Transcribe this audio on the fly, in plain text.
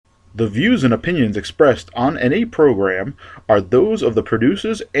The views and opinions expressed on any program are those of the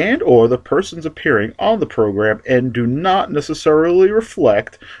producers and/or the persons appearing on the program and do not necessarily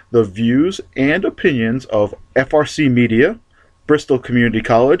reflect the views and opinions of FRC Media, Bristol Community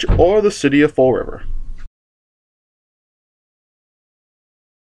College, or the City of Fall River.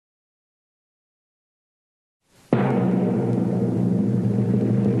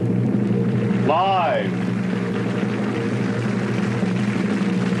 Live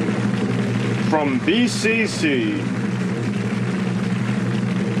from BCC,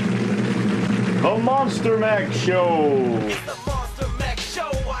 the Monster Mack Show. It's the Monster Mack Show.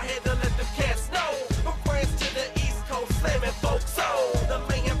 I had to let the cats know. From France to the East Coast, slamming folks. So the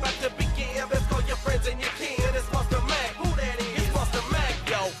man about to begin. Let's call your friends and your kin. It's Monster Mack. Who that is? It's Monster Mack.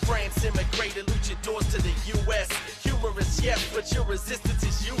 Yo, France immigrated, luchadors to the U.S. Humorous, yes, but your resistance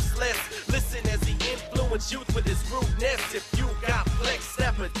is useless. Listen as he influence youth with his rudeness. If you got flex,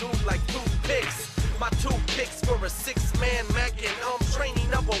 snap a dude like toothpicks. My two picks for a six-man Mac, and I'm training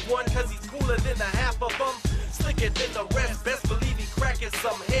number one cause he's cooler than the half of them. Slicker than the rest, best believe he cracking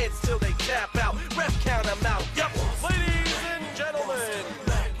some heads till they tap out. Ref count them out, yup. Ladies and gentlemen,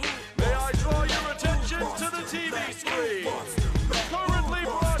 may I draw your attention to the TV screen. Currently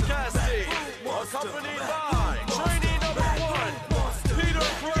broadcasting, accompanied by training number one, Peter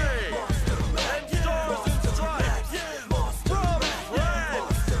Gray, and Stars and Stripes from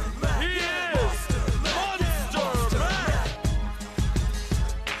France. He is Monster Mack.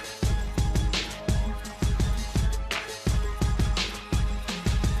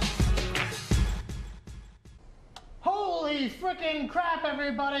 Holy frickin' crap,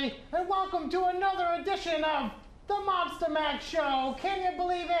 everybody, and welcome to another edition of the Monster Mack Show. Can you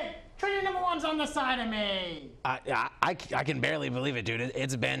believe it? Training number one's on the side of me. I can barely believe it, dude.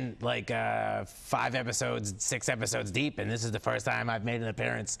 It's been like 5 episodes, 6 episodes deep, and this is the first time I've made an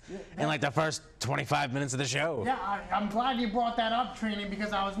appearance in like the first 25 minutes of the show. Yeah, I'm glad you brought that up, Training,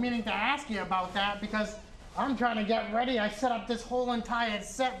 because I was meaning to ask you about that because I'm trying to get ready. I set up this whole entire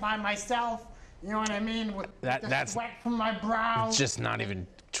set by myself. You know what I mean? With the sweat from my brow. It's just not even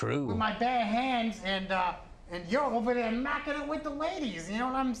true. With my bare hands, and you're over there macking it with the ladies. You know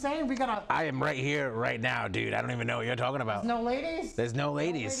what I'm saying? We gotta. I am right here, right now, dude. I don't even know what you're talking about. No ladies? There's no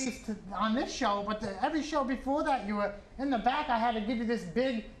ladies. No ladies on this show, but every show before that, you were in the back. I had to give you this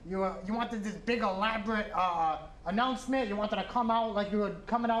big. You wanted this big elaborate announcement. You wanted to come out like you were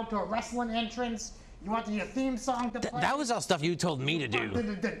coming out to a wrestling entrance. You wanted your theme song to play. That was all stuff you told me to do.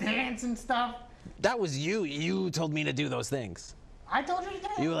 The dance and stuff. That was you. You told me to do those things. I told you to do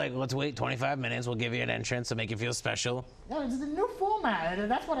it. You were like, let's wait 25 minutes. We'll give you an entrance to make you feel special. Yeah, it's a new format.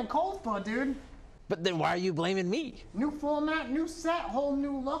 That's what it calls for, dude. But then why are you blaming me? New format, new set, whole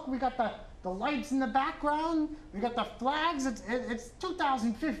new look. We got the lights in the background. We got the flags. It's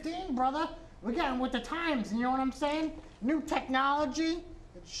 2015, brother. We're getting with the times. You know what I'm saying? New technology.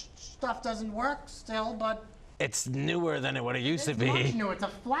 Stuff doesn't work still, but it's newer than what it used to be. It's much newer. It's a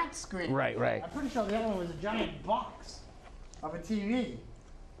flat screen. Right. I'm pretty sure the other one was a giant box of a TV.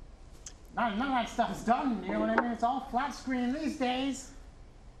 None of that stuff's done. You know what I mean? It's all flat screen these days.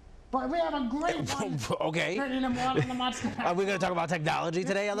 But we have a great one. Okay. On the Monster Mack. Are we going to talk about technology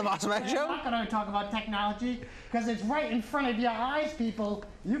today on the Monster Mack Show? We're not going to talk about technology because it's right in front of your eyes, people.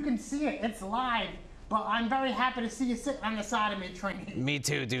 You can see it. It's live. But I'm very happy to see you sitting on the side of me, Trini. Me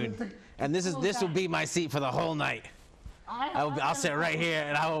too, dude. And this will be my seat for the whole night. I'll sit right here,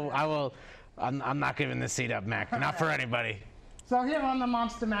 and I'm not giving this seat up, Mac. Not for anybody. So here on the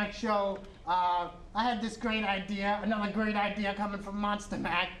Monster Mack Show, I had this great idea, another great idea coming from Monster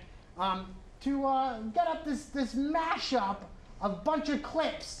Mack, to get up this mashup of a bunch of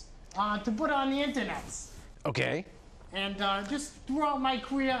clips to put on the internet. Okay. And just throughout my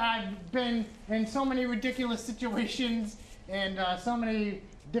career, I've been in so many ridiculous situations and so many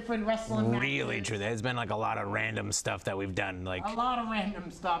different wrestling matches. Really true. There's been like a lot of random stuff that we've done. Like a lot of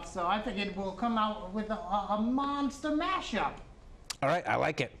random stuff. So I figured we'll come out with a monster mashup. All right, I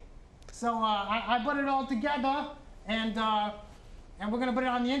like it. So I put it all together, and we're gonna put it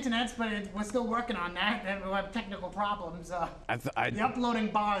on the internet, but we're still working on that, and we have technical problems. The uploading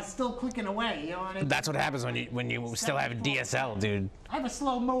bar is still clicking away. You know what I mean? That's what happens when you still have a DSL, dude. I have a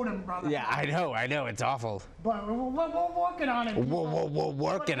slow modem, brother. Yeah, I know, it's awful. But we're working on it. We're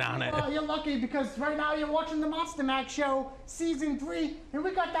working on it. You're lucky because right now you're watching the Monster Mack Show Season 3, and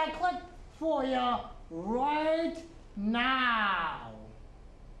we got that clip for you right now.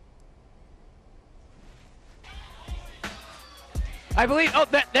 I believe,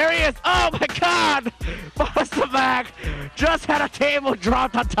 there he is. Oh my God! Monster Mack just had a table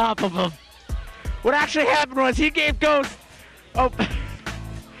dropped on top of him. What actually happened was he gave Ghost,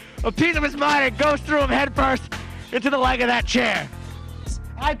 a piece of his mind goes through him headfirst into the leg of that chair.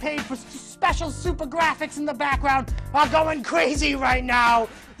 I paid for special super graphics in the background. Are going crazy right now.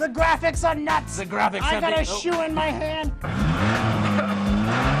 The graphics are nuts. The graphics I are got a the- shoe in my hand.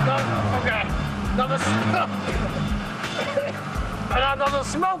 Okay. There's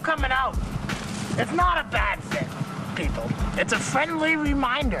smoke coming out. It's not a bad thing, people. It's a friendly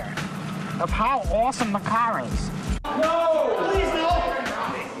reminder of how awesome the car is. No! Please, no!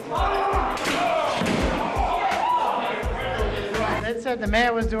 They said the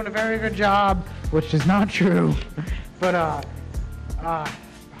mayor was doing a very good job, which is not true. But,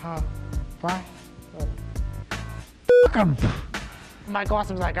 what? Fuck 'em. Mike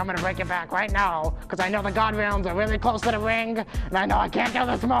Awesome's like, I'm gonna break it back right now, because I know the guardrails are really close to the ring, and I know I can't do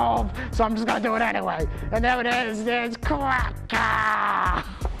this move, so I'm just gonna do it anyway. And there it is, there's Cracker!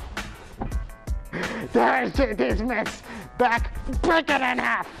 There's JD Smith, back, break it in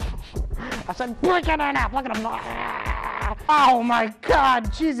half! I said, break it in half, look at him. Oh my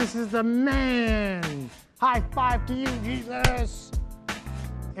God, Jesus is the man! High five to you, Jesus!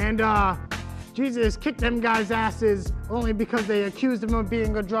 And, Jesus kicked them guys' asses only because they accused him of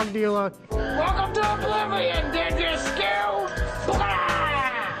being a drug dealer. Welcome to Oblivion, did you skill?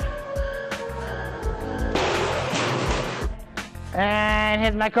 And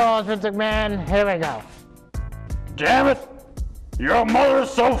here's my co-host, Vince McMahon. Here we go. Damn it! Your mother's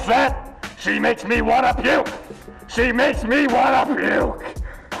so fat, she makes me wanna puke! She makes me wanna puke!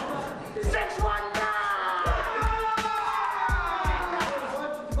 619!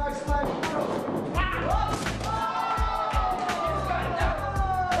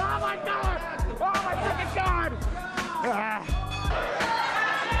 Oh my God! Oh my freaking God!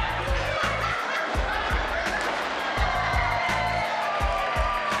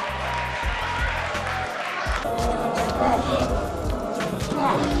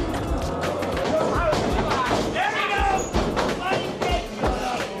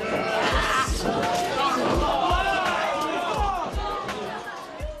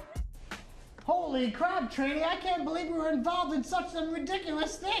 Holy crap, Trini, I can't believe we were involved in such some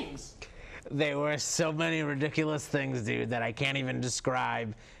ridiculous things. There were so many ridiculous things, dude, that I can't even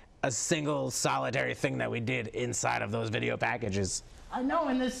describe a single solitary thing that we did inside of those video packages. I know,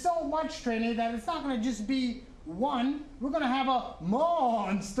 and there's so much, Trini, that it's not going to just be one. We're going to have a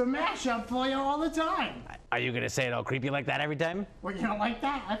monster mashup for you all the time. Are you gonna say it all creepy like that every time? Well, you don't like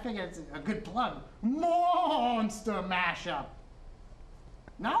that? I think it's a good plug. Monster mashup.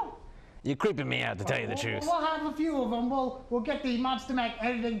 No? You're creeping me out, to tell you the truth. We'll have a few of them. We'll get the Monster Mac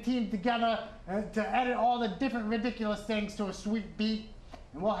editing team together to edit all the different ridiculous things to a sweet beat.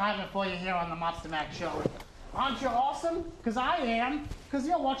 And we'll have it for you here on the Monster Mac Show. Aren't you awesome? Because I am. Because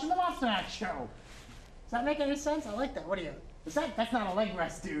you're watching the Monster Mac Show. Does that make any sense? I like that. What are you? That's not a leg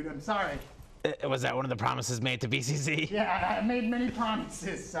rest, dude. I'm sorry. Was that one of the promises made to BCC? Yeah, I made many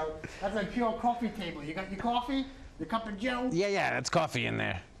promises. So that's a pure coffee table. You got your coffee, your cup of Joe. Yeah, that's coffee in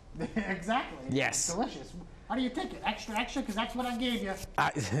there. Exactly. Yes. It's delicious. How do you take it? Extra, extra? Because that's what I gave you.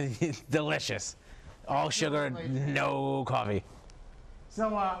 Delicious. All sugar, no coffee. So,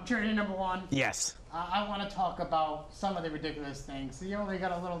 charity number one. Yes. I want to talk about some of the ridiculous things. So you only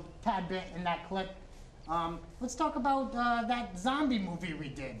got a little tad bit in that clip. Let's talk about that zombie movie we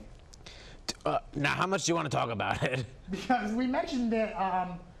did. Now, how much do you want to talk about it? Because we mentioned it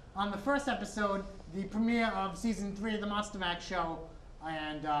on the first episode, the premiere of season 3 of the Monster Mac Show,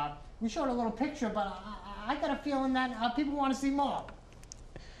 and we showed a little picture, but I got a feeling that people want to see more.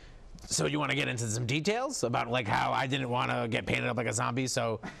 So you want to get into some details about like how I didn't want to get painted up like a zombie,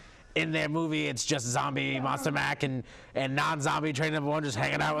 so in their movie it's just zombie Monster Mac and non-zombie train number 1 just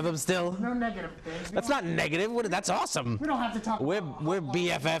hanging out with them still? No negative things. That's not negative. That's awesome. We don't have to talk We're about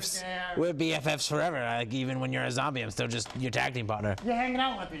BFFs. there. We're BFFs forever. Like even when you're a zombie, I'm still just your tag team partner. You're hanging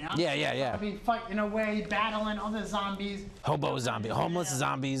out with me, huh? Yeah. I'll be fighting away, battling other zombies. Hobo zombie, homeless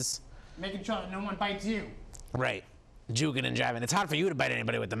zombies. Making sure that no one bites you. Right. Juking and jiving. It's hard for you to bite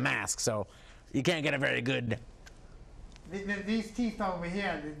anybody with the mask, so you can't get a very good. These teeth over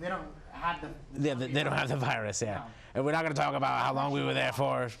here, they don't have the. They don't have the virus, yeah. No. And we're not going to talk about how long we were there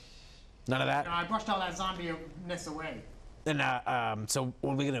for. None of that. I brushed all that zombie-ness away. And so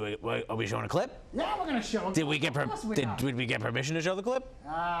what are we gonna do? Are we showing a clip? Yeah, we're gonna show. Did we get Of course we are. did we get permission to show the clip?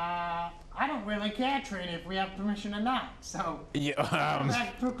 I don't really care, Trini, if we have permission or not. So. Yeah,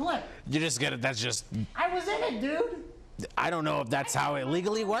 Back to a clip. you just get it. That's just. I was in it, dude. I don't know if that's how it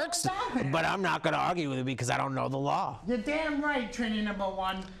legally works, but I'm not gonna argue with it because I don't know the law. You're damn right, Trini number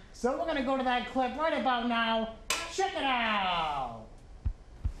 1. So we're gonna go to that clip right about now. Check it out.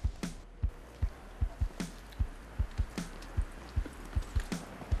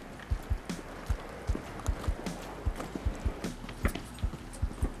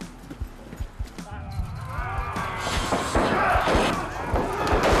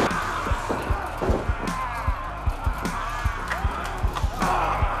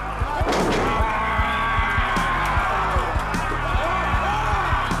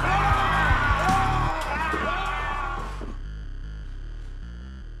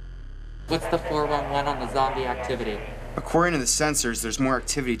 zombie activity. According to the sensors, there's more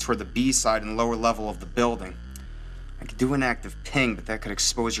activity toward the B side and lower level of the building. I could do an active ping, but that could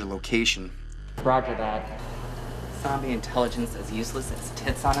expose your location. Roger that. Zombie intelligence as useless as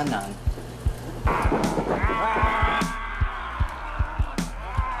tits on a nun.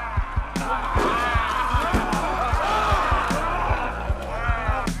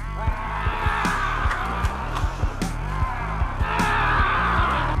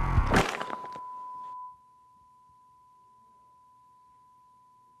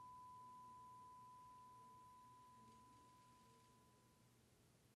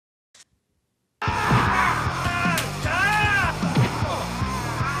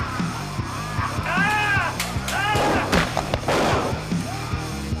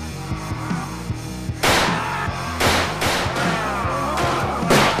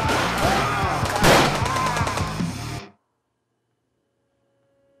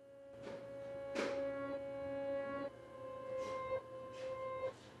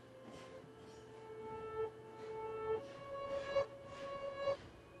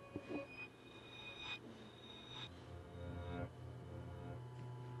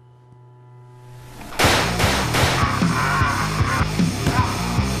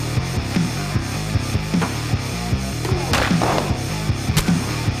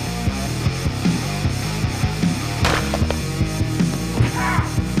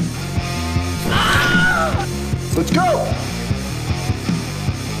 Let's go!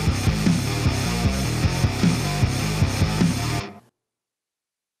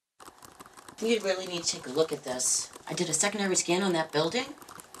 You really need to take a look at this. I did a secondary scan on that building.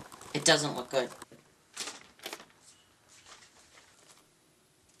 It doesn't look good.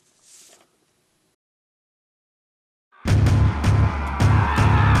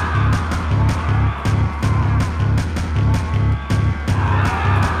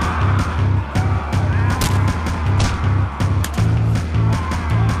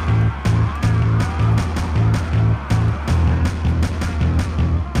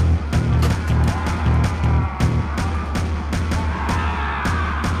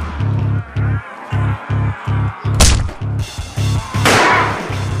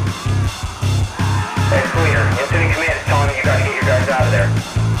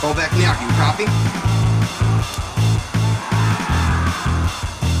 Fall back now, can you copy?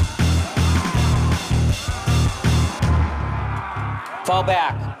 Fall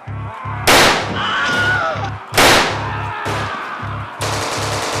back.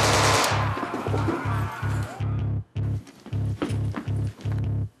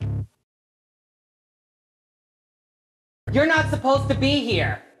 You're not supposed to be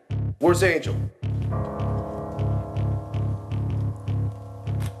here. Where's Angel?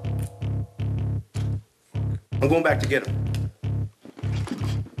 I'm going back to get him.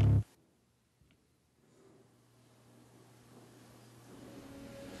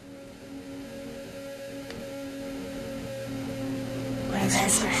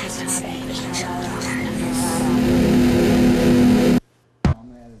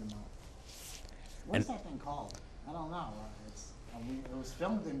 What's that thing called? I don't know. It was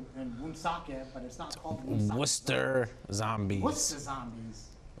filmed in Woonsocket, but it's not called Woonsocket. Worcester Zombies. Worcester Zombies.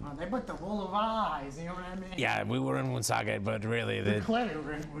 They put the wool of our eyes, you know what I mean? Yeah, we were in Woonsocket, but really, Clearly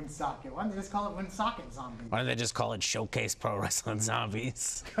we're in Woonsocket. Why don't they just call it Woonsocket Zombies? why don't they just call it Showcase Pro Wrestling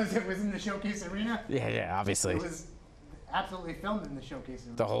Zombies? Because it was in the Showcase Arena? Yeah, obviously. It was absolutely filmed in the Showcase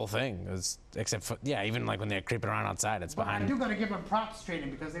Arena. The whole thing was, except for, yeah, even like when they're creeping around outside, it's But I behind. do gotta give them props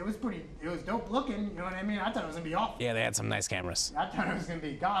training because it was dope looking, you know what I mean? I thought it was gonna be awful. Yeah, they had some nice cameras. I thought it was gonna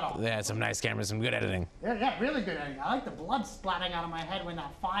be god awful. They had some nice cameras, some good editing. Yeah, really good editing. I like the blood splatting out of my head when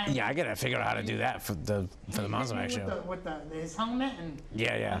that fire. Yeah, I gotta figure out how to do that for the Monster Mack show. With his helmet and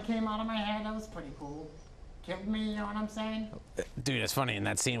Yeah. it came out of my head. That was pretty cool. Killed me, you know what I'm saying? Dude, it's funny in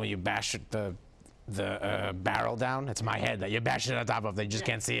that scene where you bash the barrel down. It's my head that you bash it on top of. They just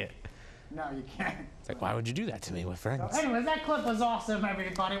can't see it. No, you can't. It's like, why would you do that to me? We're friends. So anyways, that clip was awesome,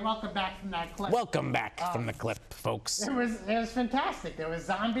 everybody. Welcome back from that clip. Welcome back from the clip, folks. It was fantastic. There was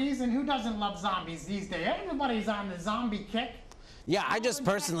zombies, and who doesn't love zombies these days? Everybody's on the zombie kick. Yeah, I just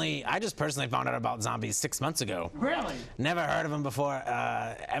personally found out about zombies 6 months ago. Really? Never heard of them before,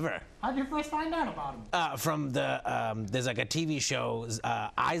 ever. How'd you first find out about them? From the there's like a TV show,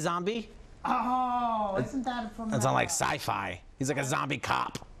 iZombie. Oh, isn't that from? It's on like Sci-Fi. He's like a zombie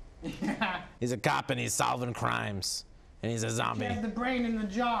cop. Yeah. He's a cop and he's solving crimes, and he's a zombie. He has the brain in the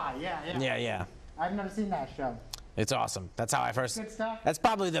jaw. Yeah. Yeah. I've never seen that show. It's awesome. That's how I first. Good stuff. That's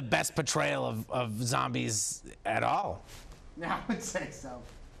probably the best portrayal of zombies at all. Yeah, I would say so.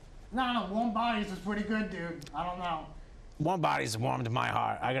 No, Warm Bodies was pretty good, dude. I don't know. warm bodies warmed my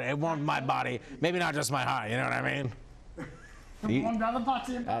heart. It warmed my body. Maybe not just my heart. You know what I mean? Warmed other parts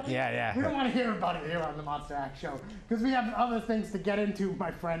of your body? Yeah. We don't want to hear about it here on the Monster Act Show because we have other things to get into,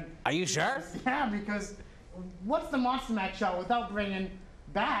 my friend. Are you sure? Yeah, because what's the Monster Mac Show without bringing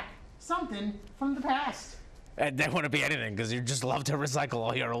back something from the past? That wouldn't be anything because you just love to recycle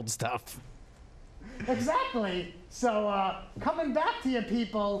all your old stuff. Exactly. So coming back to you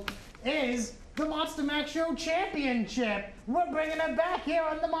people is the Monster Mac Show Championship. We're bringing it back here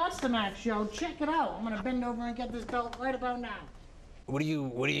on the Monster Mac Show. Check it out. I'm gonna bend over and get this belt right about now. What do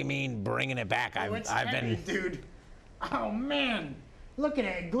you mean bringing it back? It's heavy, dude. Oh man, look at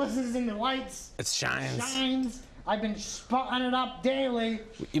it. It glistens in the lights. It shines. Shines. I've been spotting it up daily.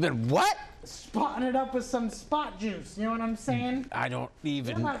 You've been what? Spotting it up with some spot juice. You know what I'm saying? I don't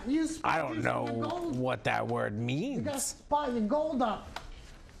even. I don't know what that word means. You gotta spot your gold up.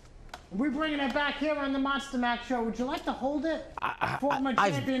 We're bringing it back here on the Monster Mac Show. Would you like to hold it? Former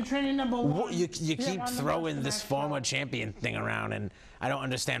champion training number 1. You keep throwing this former champion thing around, and I don't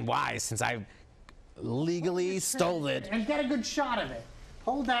understand why, since I legally stole it. And get a good shot of it.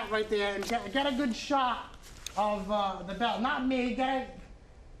 Hold that right there and get a good shot of the belt. Not me. Got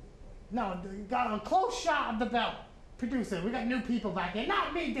a close shot of the belt. Producer, we got new people back here.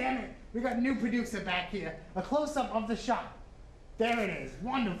 Not me, damn it. We got new producer back here. A close-up of the shot. There it is.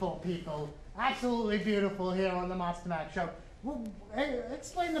 Wonderful, people. Absolutely beautiful here on the Monster Mac Show. Well, hey,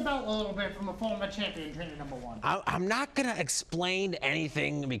 explain the belt a little bit from a former champion trainer number 1. I'm not going to explain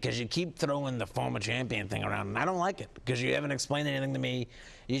anything because you keep throwing the former champion thing around, and I don't like it because you haven't explained anything to me.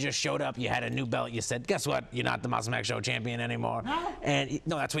 You just showed up, you had a new belt, you said, guess what? You're not the Monster Mac Show champion anymore. No? And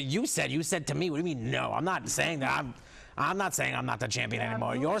no, that's what you said. You said to me, what do you mean no? I'm not saying that. I'm not saying I'm not the champion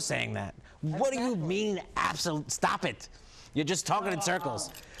anymore. You're saying that. What do you mean absolute? Stop it. You're just talking in circles.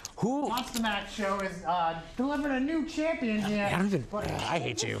 Monster Mac Show is delivering a new champion here. I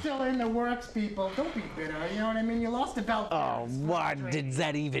hate you. Still in the works, people. Don't be bitter. You know what I mean? You lost the belt. Oh, what did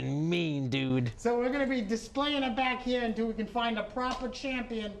that even mean, dude? So we're gonna be displaying it back here until we can find a proper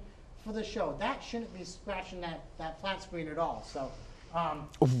champion for the show. That shouldn't be scratching that flat screen at all. So,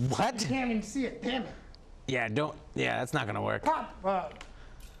 what? You can't even see it. Damn it. Yeah, that's not gonna work.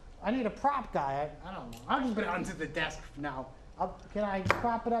 I need a prop guy. I don't know. I'll just put it onto the desk now. Can I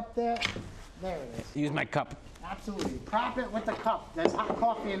prop it up there? There it is. Use my cup. Absolutely. Prop it with the cup. There's hot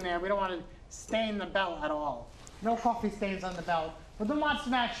coffee in there. We don't want to stain the belt at all. No coffee stains on the belt. For the Monster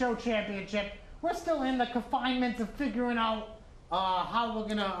Mac Show Championship, we're still in the confinement of figuring out how we're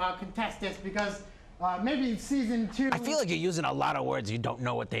going to contest this because maybe season 2... I feel like you're using a lot of words you don't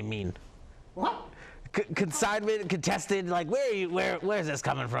know what they mean. What? Consignment, contested, like where is this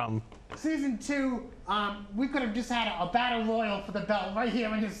coming from? Season 2, we could have just had a battle royal for the belt right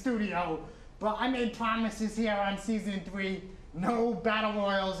here in the studio, but I made promises here on season 3. No battle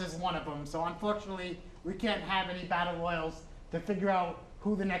royals is one of them, so unfortunately we can't have any battle royals to figure out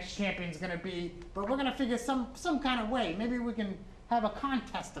who the next champion's gonna be. But we're gonna figure some kind of way. Maybe we can have a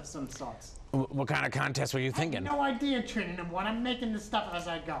contest of some sorts. What kind of contest were you thinking? I have no idea, Training number 1. I'm making this stuff as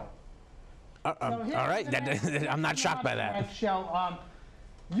I go. All right, I'm not shocked by that. Show,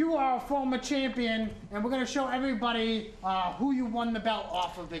 you are a former champion, and we're going to show everybody who you won the belt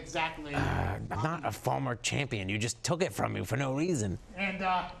off of exactly. I'm not a former champion. You just took it from me for no reason. And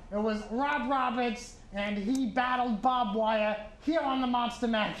it was Rob Roberts, and he battled Bob Wire here on the Monster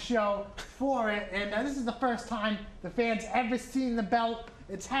Mac Show for it. And this is the first time the fans ever seen the belt.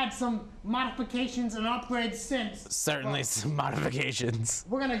 It's had some modifications and upgrades since. Certainly some modifications.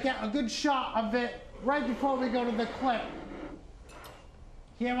 We're going to get a good shot of it right before we go to the clip.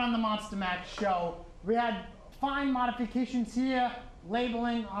 Here on the Monster Mac Show, we had fine modifications here,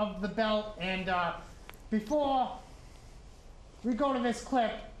 labeling of the belt, and before we go to this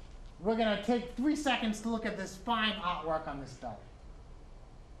clip, we're going to take 3 seconds to look at this fine artwork on this belt.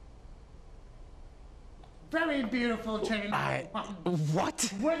 Very beautiful, Training.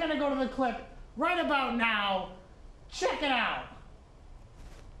 What? We're going to go to the clip right about now. Check it out.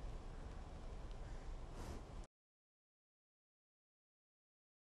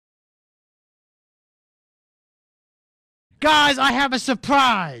 Guys, I have a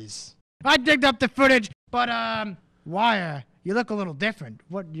surprise. I digged up the footage, but, Wire, you look a little different.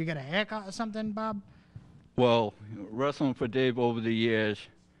 What, you got a haircut or something, Bob? Well, wrestling for Dave over the years,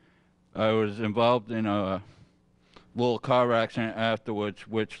 I was involved in a little car accident afterwards,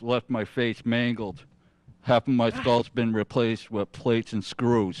 which left my face mangled. Half of my skull's been replaced with plates and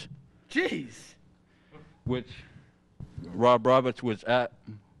screws. Jeez. Which Rob Roberts was at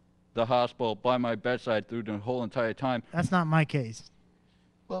the hospital by my bedside through the whole entire time. That's not my case.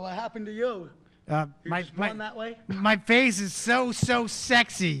 Well, what happened to you? Born that way? My face is so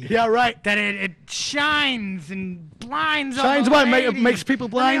sexy. Yeah, right. That it shines and blinds all Shines the what? ladies. Makes people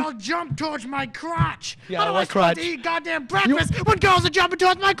blind? And they all jump towards my crotch. Yeah, How am I what supposed crotch? to eat goddamn breakfast when girls are jumping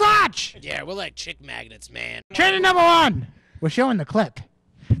towards my crotch? Yeah, we're like chick magnets, man. Training number 1. We're showing the clip.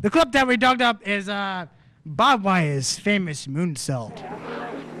 The clip that we dug up is Bob Wire's famous moonsault.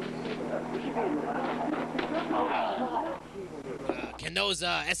 Can those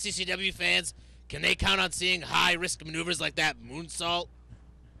SCCW fans, can they count on seeing high-risk maneuvers like that moonsault?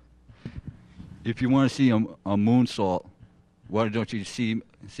 If you want to see a moonsault, why don't you see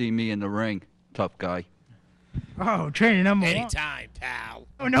me in the ring, tough guy? Oh, training number 1. Anytime, pal.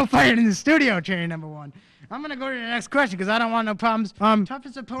 Oh, no fighting in the studio, training number 1. I'm going to go to the next question because I don't want no problems.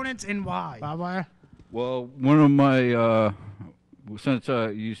 Toughest opponents and why? Bob Wire? Well, one of my, since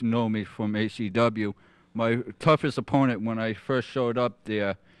you know me from ACW, my toughest opponent when I first showed up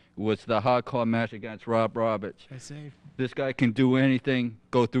there was the hardcore match against Rob Roberts. I see. This guy can do anything,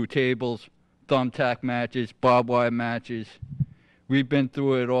 go through tables, thumbtack matches, barbed wire matches. We've been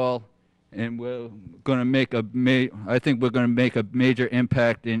through it all, and we're going to make I think we're going to make a major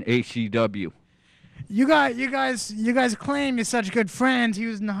impact in ACW. You guys claim you're such good friends. He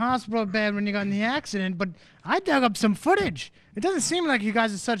was in the hospital bed when you got in the accident, but I dug up some footage. It doesn't seem like you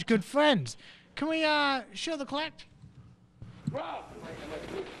guys are such good friends. Can we show the clip?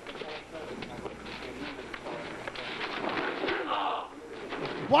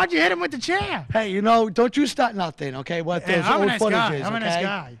 Why'd you hit him with the chair? Hey, don't you start nothing, okay? What those I'm a old nice footage guy. is, I'm a okay? nice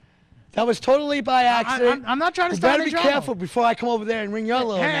guy. That was totally by accident. I'm not trying to You start better any be trouble. careful before I come over there and ring your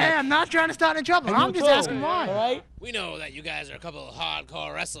little Hey, neck. I'm not trying to start any trouble. And I'm you just too, asking why. All right? We know that you guys are a couple of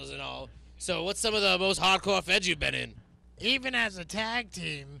hardcore wrestlers and all. So what's some of the most hardcore feds you've been in? Even as a tag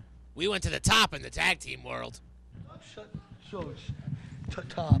team. We went to the top in the tag team world.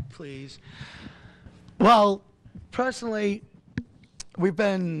 Top, please. Well, personally, we've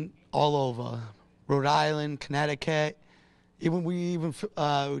been all over. Rhode Island, Connecticut. We even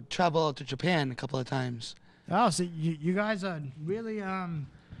traveled out to Japan a couple of times. Oh, so you guys are really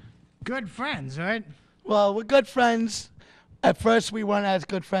good friends, right? Well, we're good friends. At first, we weren't as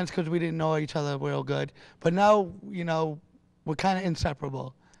good friends because we didn't know each other real good. But now, we're kind of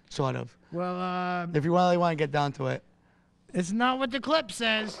inseparable, sort of. Well, if you really want to get down to it. It's not what the clip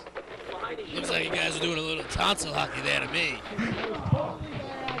says. Looks like you guys are doing a little tonsil hockey there to me.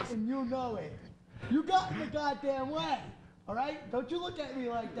 And you know it. You got in the goddamn way. All right? Don't you look at me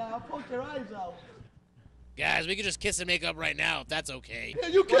like that. I'll poke your eyes out. Guys, we could just kiss and make up right now if that's okay. Yeah,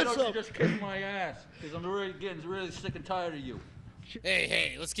 you kiss Why him. don't you just kiss my ass? Because I'm getting really sick and tired of you.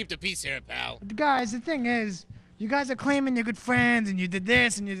 Hey, let's keep the peace here, pal. Guys, the thing is, you guys are claiming you're good friends and you did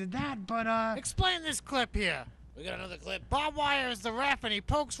this and you did that, but explain this clip here. We got another clip. Bob Wire is the ref and he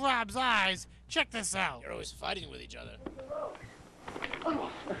pokes Rob's eyes. Check this out. You're always fighting with each other.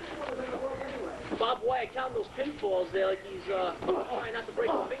 Bob Wire counting those pinfalls there like he's trying not to break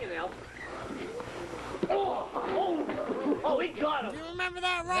his fingernail. Oh, he got him. Do you remember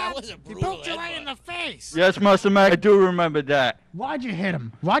that, Rob? That was a He brutal poked you right headbutt. in the face. Yes, Master Mack, I do remember that. Why'd you hit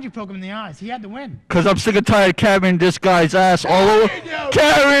him? Why'd you poke him in the eyes? He had to win. Because I'm sick and tired of carrying this guy's ass all over.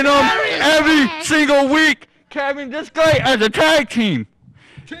 Carrying him every single week. Carrying this guy as a tag team.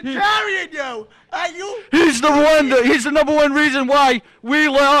 Carrying you. Are you? He's the number one reason why we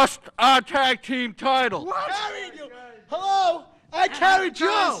lost our tag team title. What? Carrying you. Hello? I carried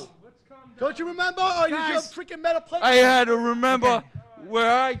you. Don't you remember? Or you just freaking metal plate? I had to remember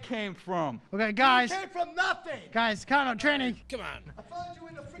where I came from. Okay, guys. You came from nothing. Guys, count on training. Come on. I found you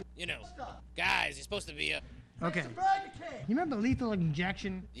in the freaking Guys, you're supposed to be a... Okay. You remember lethal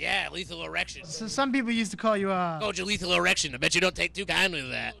injection? Yeah, lethal erection. So some people used to call you Called you lethal erection. I bet you don't take too kindly to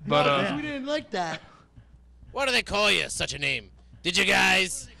that. But we didn't like that. Why do they call you such a name? Did you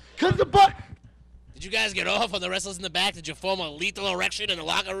guys... Cause the butt. Did you guys get off on the wrestlers in the back? Did you form a lethal erection in the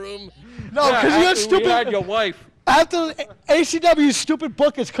locker room? No, because you're We had stupid. your wife. After ACW's stupid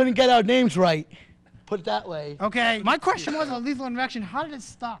bookers couldn't get our names right. Put it that way. Okay, my question was on lethal injection. How did it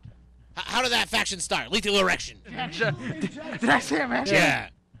stop? How did that faction start? Lethal erection. Did I say erection? Yeah.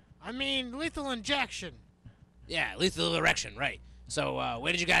 I mean, lethal injection. Yeah, lethal erection, right. So,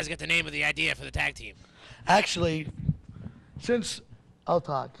 where did you guys get the name of the idea for the tag team? Actually, since I'll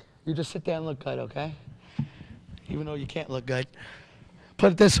talk, you just sit there and look good, okay? Even though you can't look good.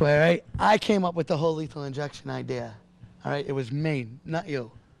 Put it this way, right? I came up with the whole lethal injection idea. All right, it was me, not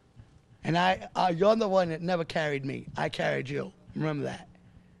you. And you're the one that never carried me. I carried you. Remember that.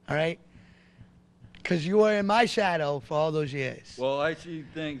 All right? Because you were in my shadow for all those years. Well, I see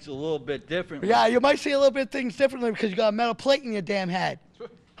things a little bit differently. Yeah, you might see a little bit things differently because you got a metal plate in your damn head.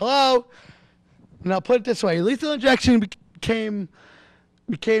 Hello? Now put it this way: lethal injection became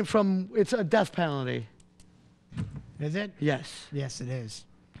from it's a death penalty. Is it? Yes. Yes, it is.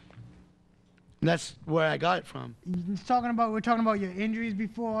 And that's where I got it from. We're talking about your injuries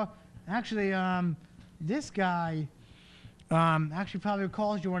before. Actually, this guy actually probably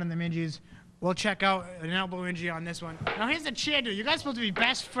caused you one of them injuries. We'll check out an elbow injury on this one. Now here's the chair dude. You guys supposed to be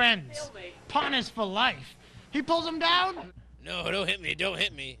best friends, partners for life. He pulls him down. No, don't hit me, don't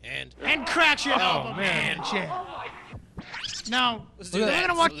hit me. And cracks your elbow, man. In the chair. Now, Let's do we're that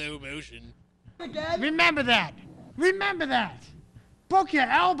gonna watch. slow motion. Remember that. Remember that. Broke your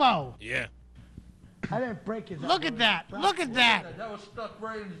elbow. Yeah. I didn't break his. Look at that. Look at that. That was stuck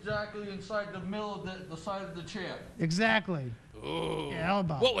right exactly inside the middle of the side of the chair. Exactly. Ooh. Your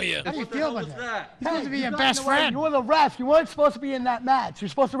elbow. What were you? How do you feel about that? You're supposed to be your you got best in the way. friend. You were the ref. You weren't supposed to be in that match. You're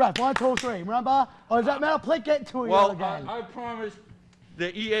supposed to ref. 1, 2, 3. Remember? Or is that metal plate getting to you Well, again? I promised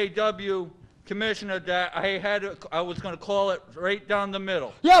the EAW commissioner that I was going to call it right down the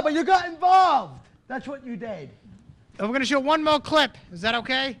middle. Yeah, but you got involved. That's what you did. We're gonna show one more clip. Is that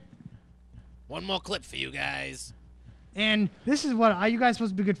okay? One more clip for you guys. And this is what, are you guys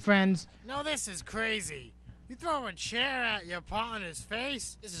supposed to be good friends? No, this is crazy. You throw a chair at your partner's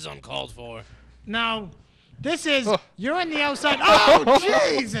face? This is uncalled for. No, this is, you're in the outside. Oh,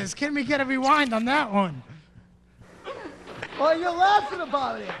 Jesus! Can we get a rewind on that one? Oh, you're laughing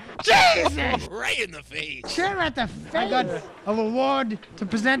about it. Jesus! Right in the face. Chair at the face. I got a award to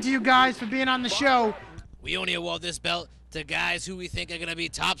present to you guys for being on the show. We only award this belt to guys who we think are going to be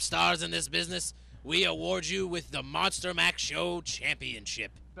top stars in this business. We award you with the Monster Mack Show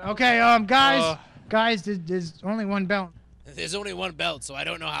Championship. Okay, guys, there's only one belt. There's only one belt, so I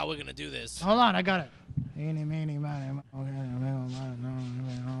don't know how we're going to do this. Hold on, I got it.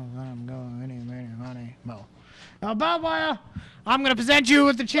 Now, barbed wire, I'm going to present you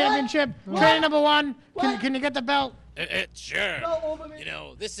with the championship. Training number 1. Can you get the belt? Sure. You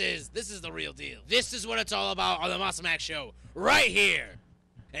know, this is the real deal. This is what it's all about on the Monster Mack Show, right here.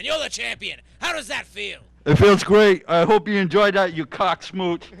 And you're the champion. How does that feel? It feels great. I hope you enjoyed that, you cock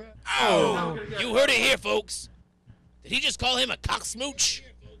smooch. Oh, you heard it here, folks. Did he just call him a cock smooch?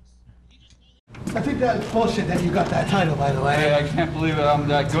 I think that's bullshit that you got that title, by the way. Hey, I can't believe it. I'm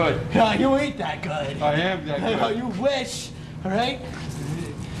that good. Yeah, you ain't that good. I am that good. You wish, all right?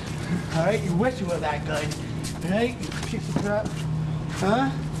 All right, you wish you were that good. All right, you piece of crap. Huh?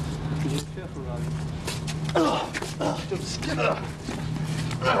 Be careful, Robbie. Just get up.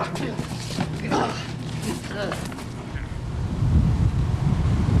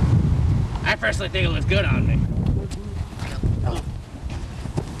 I personally think it looks good on me.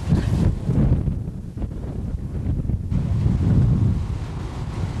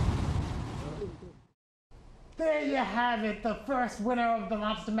 There you have it, the first winner of the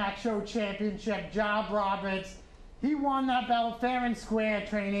Monster Mack Show Championship, Job Roberts. He won that belt fair and square,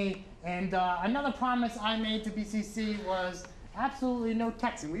 trainee. And another promise I made to BCC was absolutely no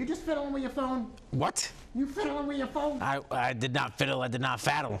texting. Were you just fiddling with your phone? What? You fiddling with your phone? I did not fiddle. I did not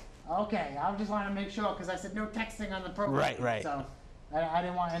faddle. Okay, I just want to make sure because I said no texting on the program. Right. So I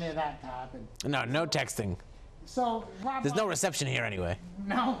didn't want any of that to happen. No texting. So, Rob, There's no reception here anyway.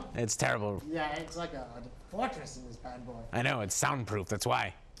 No? It's terrible. Yeah, it's like a fortress in this bad boy. I know, it's soundproof. That's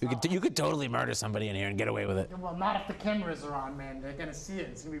why. You could totally murder somebody in here and get away with it. Well, not if the cameras are on, man. They're gonna see it.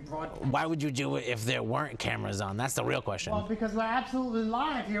 It's gonna be broadcast. Why would you do it if there weren't cameras on? That's the real question. Well, because we're absolutely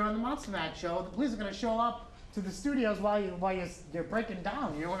live here on the Monster Mack Show. The police are gonna show up to the studios while you're breaking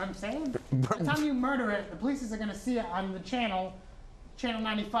down. You know what I'm saying? By the time you murder it, the police are gonna see it on the channel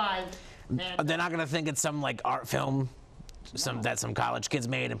 95. And they're not gonna think it's some like art film, that some college kids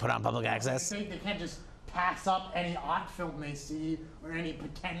made and put on public access. They can't just pass up any art film they see or any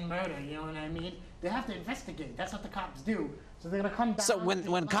pretend murder. You know what I mean? They have to investigate. That's what the cops do. So they're gonna come down. So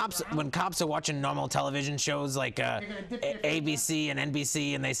when cops are watching normal television shows like ABC and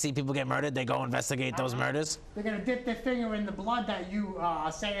NBC and they see people get murdered, they go investigate those murders. They're gonna dip their finger in the blood that you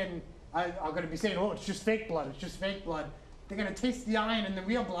are saying. Are gonna be saying, oh, it's just fake blood. It's just fake blood. They're gonna taste the iron in the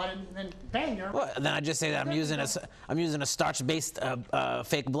real blood and then bang, you're. Well, then I just say that I'm using a starch-based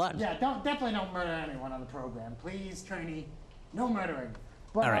fake blood. Yeah, definitely don't murder anyone on the program, please, trainee. No murdering.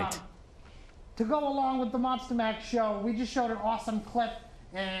 But, all right. To go along with the Monster Mack Show, we just showed an awesome clip,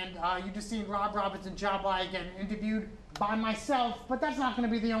 and you just seen Rob Roberts and Job Eye getting interviewed by myself. But that's not going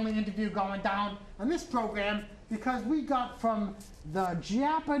to be the only interview going down on this program because we got from the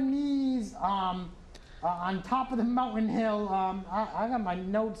Japanese. On top of the mountain hill, I got my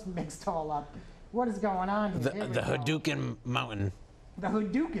notes mixed all up. What is going on here? The Hadouken Mountain. The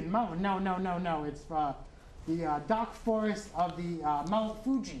Hadouken Mountain? No. It's the dark forest of the Mount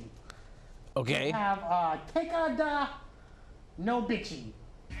Fuji. Okay. We have Takeda No Bitchy.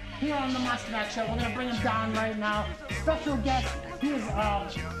 Here on the Monster Mack Show, we're gonna bring him down right now. Special guest, he is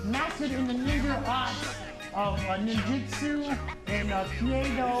mastered in the ninja arts of ninjutsu and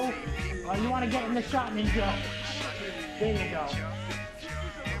Kyoto. You wanna get in the shot, ninja? There you go.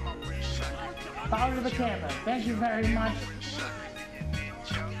 Bow to the camera. Thank you very much.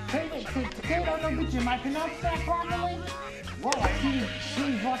 Takeda No Bitchy, am I pronounced that properly? Whoa, I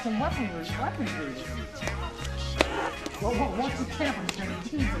see you brought some weaponry. Whoa, what's the camera,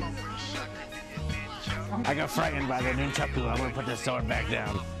 Jesus? I got frightened by the nunchaku. I'm gonna put the sword back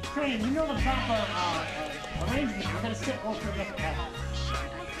down. Train, you know the proper arrangement. We're gonna sit over there.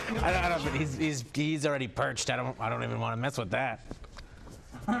 I don't know, but he's already perched. I don't even want to mess with that.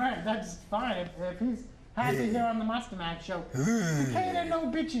 All right, that's fine. If he's happy here on the Monster Mack Show. Takeda No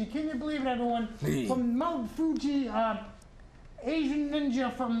Bitchy, can you believe it, everyone? From Mount Fuji, Asian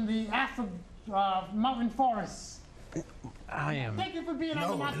ninja from the mountain forests. I am. Thank you for being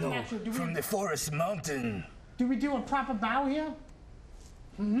on the Monster Mack Show. From the forest mountain. Do we do a proper bow here?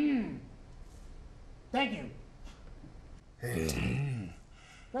 Thank you.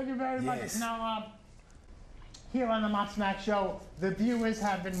 Thank you very much. Now, here on the Monster Mack Show, the viewers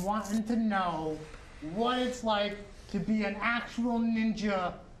have been wanting to know what it's like to be an actual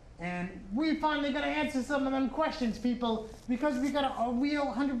ninja. And we finally got to answer some of them questions, people, because we got a real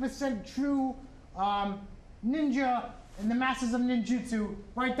 100% true ninja in the masters of ninjutsu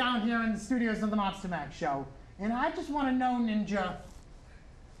right down here in the studios of the Monster Mack Show. And I just want to know, Ninja,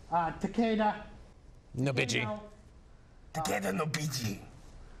 Takeda. No bitchy. Takeda No Bitchy.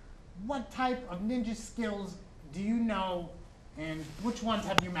 What type of ninja skills do you know, and which ones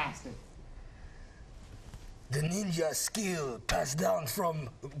have you mastered? The ninja skill passed down from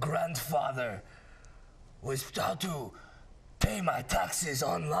grandfather was how to pay my taxes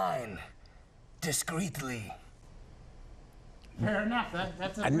online discreetly. Fair enough.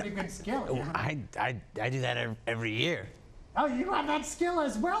 That's a pretty good skill. I do that every year. Oh, you have that skill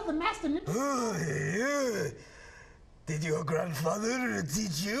as well, the master ninja. Oh, yeah. Did your grandfather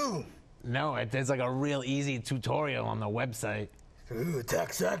teach you? No, there's like a real easy tutorial on the website. Ooh,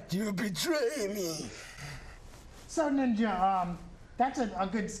 Tax Act, you betray me. So, Ninja, that's a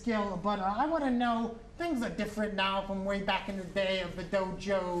good skill, but I want to know, things are different now from way back in the day of the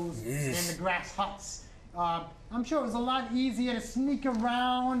dojos and the grass huts. I'm sure it was a lot easier to sneak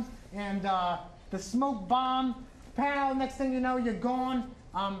around and the smoke bomb. Pal, next thing you know, you're gone.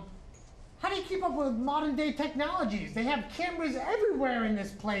 How do you keep up with modern day technologies? They have cameras everywhere in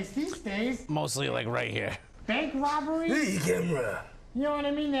this place these days. Mostly like right here. Bank robberies. Hey, camera. You know what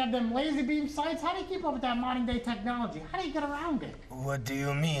I mean? They have them laser beam sights. How do you keep up with that modern day technology? How do you get around it? What do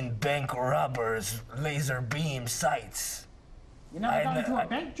you mean, bank robbers, laser beam sites? You never got into a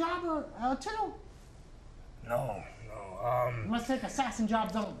bank job or two? No. You must take assassin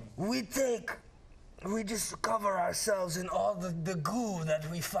jobs only. We just cover ourselves in all the goo that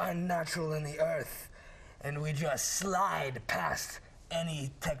we find natural in the earth, and we just slide past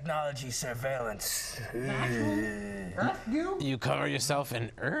any technology surveillance. Natural? Earth goo? You cover yourself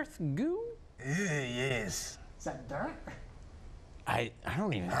in earth goo? Yes. Is that dirt? I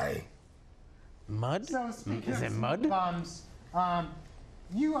don't even. Mud? So speaking Is of it mud? bombs,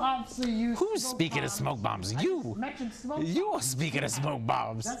 you obviously use. Who's speaking of smoke bombs? You. Mentioned smoke You are bombs. speaking of smoke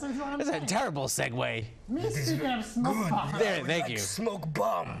bombs. That's what I'm That's a saying. terrible segue. Me speaking of smoke bombs. There, thank you. Smoke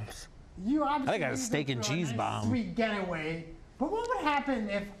bombs. You obviously I think I got a use steak it and for a cheese nice bomb. Sweet getaway. But what would happen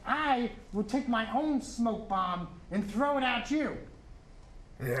if I would take my own smoke bomb and throw it at you?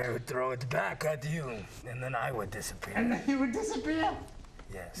 Yeah, I would throw it back at you, and then I would disappear. And then you would disappear?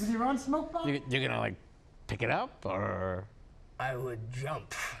 Yes. With your own smoke bomb? You're gonna like pick it up or? I would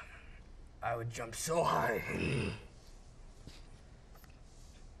jump. I would jump so high.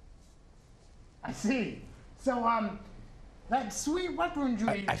 I see. So, that sweet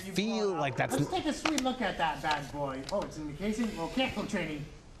weaponry. I feel like that's. Let's take a sweet look at that bad boy. Oh, it's in the casing? Well, careful, training.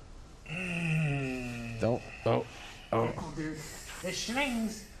 Don't. Oh. Careful, dude. It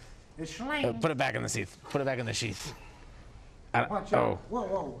slings. It slings. Put it back in the sheath. Put it back in the sheath. Watch out. Whoa,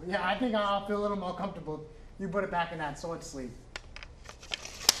 whoa. Yeah, I think I'll feel a little more comfortable. You put it back in that sword sleeve.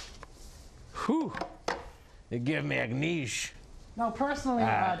 Whew. It gave me amnesia. No, personally,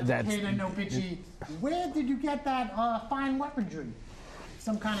 Takeda No Bitchy, where did you get that fine weaponry?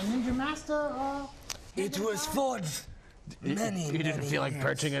 Some kind of ninja master? It was forged many. You didn't feel like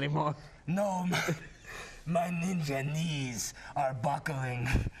perching anymore? No, my ninja knees are buckling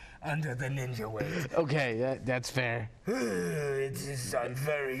under the ninja weight. Okay, that's fair. It is. I'm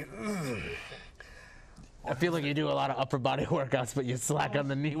very. I feel like you do a lot of upper body workouts, but you slack on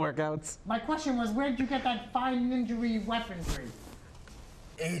the knee workouts. My question was, where'd you get that fine ninja weaponry?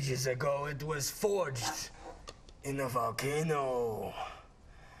 Ages ago, it was forged in a volcano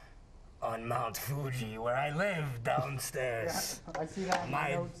on Mount Fuji, where I live downstairs. Yeah, I see that in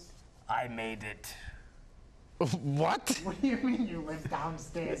my notes. I made it. What? What do you mean you live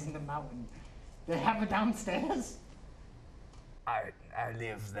downstairs in the mountain? They have it downstairs? I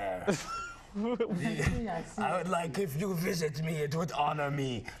live there. I see. I would like if you visit me, it would honor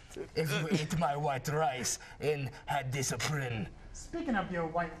me if you ate my white rice and had discipline. Speaking of your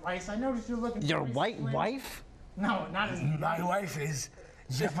white rice, I noticed you're looking. Your pretty white slim. wife? No, not as. My wife is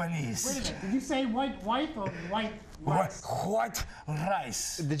Japanese. Wait a minute. Did you say white wife or white rice? White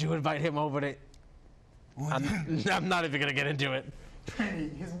rice. Did you invite him over to? I'm not even gonna get into it.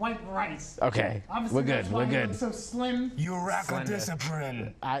 His white rice. Okay, Obviously, we're good. that's why We're he good. looks so slim. You rack Slender. a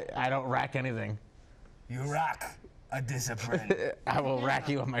discipline. I don't rack anything. You rack a discipline. I will rack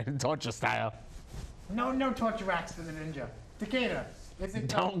you on my torture style. No torture racks for the ninja. Takeda, is it?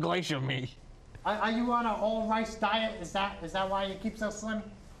 Don't glacier me. Are you on an all rice diet? Is that why you keep so slim?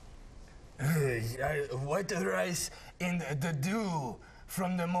 White rice in the dew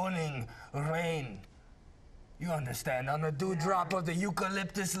from the morning rain. You understand? On the dewdrop of the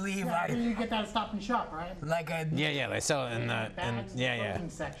eucalyptus leaf, Yeah, you get that at Stop and Shop, right? like a Yeah, they sell it in the Bags, protein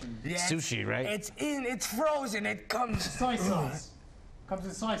section. sushi, right? It's frozen. It comes Soy sauce. Comes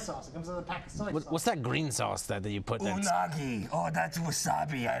with soy sauce. It comes with a pack of soy sauce. What's that green sauce that you put? That's unagi. Oh, that's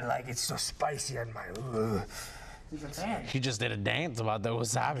wasabi. I like it so spicy on my. He's a fan. he just did a dance about the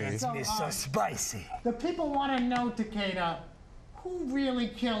wasabi. It's me so spicy. The people want to know, Takeda, who really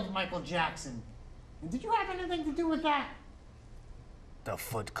killed Michael Jackson? And did you have anything to do with that? The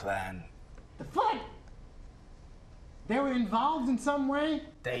Foot Clan. The Foot? They were involved in some way?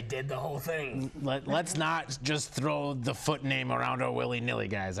 They did the whole thing. Let's not just throw the Foot name around our willy-nilly,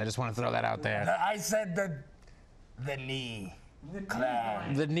 guys. I just want to throw that out there. I said the knee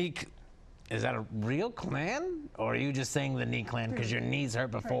clan. The knee. Is that a real clan? Or are you just saying the knee clan because your knees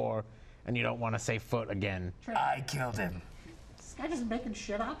hurt before and you don't want to say Foot again? I killed him. This guy just making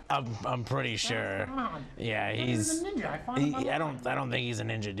shit up? I'm pretty sure. Come on. Yeah, He's a ninja. I found him I online. don't think he's a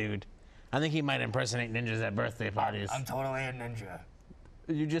ninja, dude. I think he might impersonate ninjas at birthday parties. I'm totally a ninja.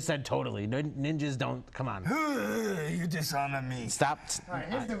 You just said totally. Ninjas don't. Come on. You dishonor me. Stop. All right,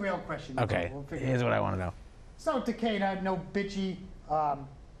 here's the real question. Okay. We'll figure Here's it what out. I want to know. So, Takeda, no bitchy.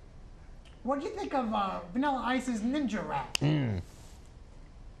 What do you think of Vanilla Ice's ninja rap?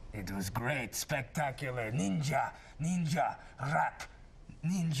 It was great, spectacular. Ninja rap.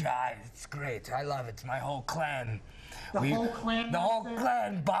 Ninja, it's great. I love it. My whole clan. The whole clan? The whole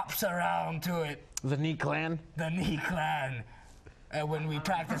clan bops around to it. The knee clan? The knee clan. When we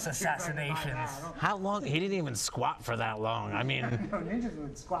practice assassinations. How long? He didn't even squat for that long. I mean, No, ninjas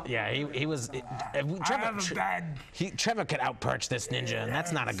would squat. yeah, he was. Trevor could outperch this ninja, and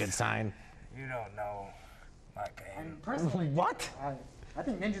that's not a good sign. You don't know my pain. And personally, What? I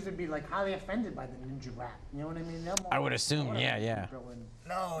think ninjas would be like highly offended by the ninja rap. You know what I mean? They're more I would assume, yeah.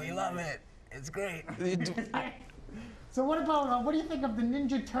 No, you love it. It's great. So what about what do you think of the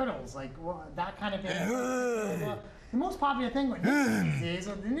Ninja Turtles? Like that kind of thing. The most popular thing with ninjas these days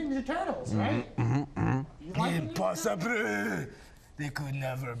are the Ninja Turtles, right? You like the Ninja Turtles? Impossible. They could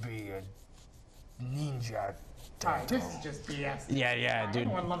never be a ninja. All right, this is just BS. Yeah, dude.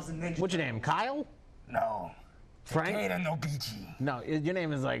 Everyone loves the Ninja. What's your name? Kyle? No. Frank? Takeda no Bichi. No, your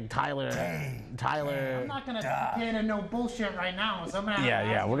name is like Tyler. I'm Tyler. not gonna Takeda no bullshit right now, so I'm gonna.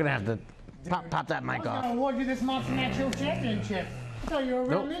 Yeah. We're gonna have to pop that I mic was gonna off. award you this Monster Natural Championship. I thought you were a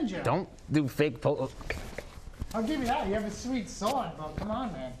real ninja. Don't do fake. I'll give you that. You have a sweet sword, but come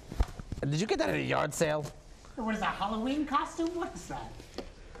on, man. Did you get that at a yard sale? What is that, Halloween costume? What is that?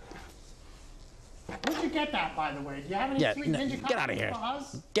 Where'd you get that, by the way? Do you have any Yeah, sweet no, ninja get outta costumes here. for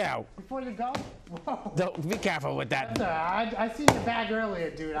us Get out. before you go? Whoa. Don't be careful with that. That's all right. I seen your bag earlier,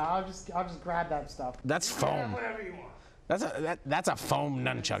 dude. I'll just grab that stuff. That's foam. Whatever you want. That's a foam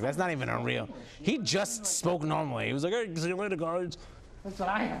nunchuck. That's not even a real. He just spoke normally. He was like, "Hey, see you later, guys." That's what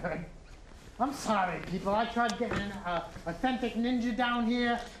I heard. I'm sorry, people. I tried getting an authentic ninja down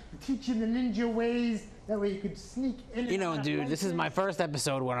here, teaching the ninja ways. That way you could sneak in. You know, dude, this is my first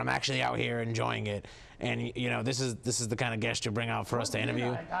episode where I'm actually out here enjoying it, and you know, this is the kind of guest you bring out for us to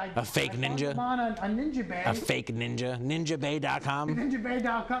interview. A fake ninja. I'm on a Ninja Bay. A fake ninja. NinjaBay.com.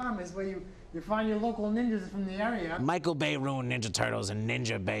 NinjaBay.com is where you find your local ninjas from the area. Michael Bay ruined Ninja Turtles, and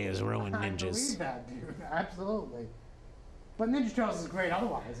Ninja Bay has ruined I ninjas. believe that, dude. Absolutely. But Ninja Turtles is great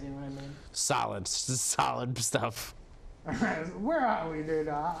otherwise, you know what I mean? Solid stuff. Where are we, dude?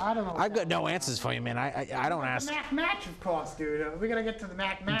 I don't know. I've got no answers for you, man. I don't ask. The Mack match, of course, dude. We gotta get to the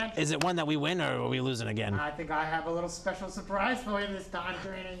Mack match. Is it one that we win, or are we losing again? I think I have a little special surprise for you this time,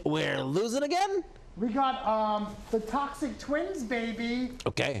 Trini. We're losing again? We got the Toxic Twins, baby.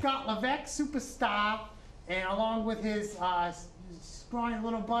 Okay. Scott Levesque, superstar, and along with his scrawny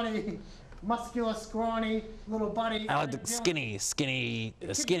little buddy, muscular, scrawny little buddy. I like the skinny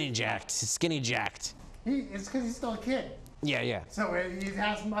jacked. It's because he's still a kid. Yeah. So he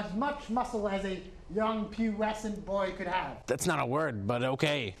has as much muscle as a young pubescent boy could have. That's not a word, but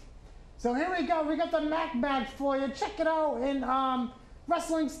okay. So here we go. We got the Mack match for you. Check it out in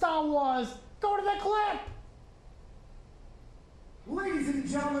Wrestling Star Wars. Go to the clip. Ladies and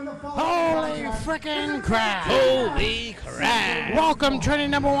gentlemen, the following. Holy frickin' crap! Holy crap! Welcome, training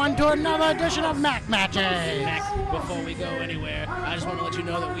number 1, to another edition of Mack Matches. Mack, before we go anywhere, I just want to let you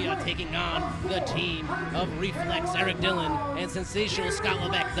know that we are taking on the team of Reflex, Eric Dillon, and sensational Scott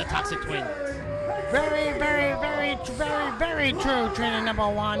Levesque, the Toxic Twins. Very, very, very, very, very true, training number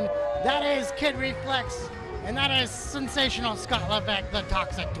 1. That is Kid Reflex. And that is sensational Scott Levesque, the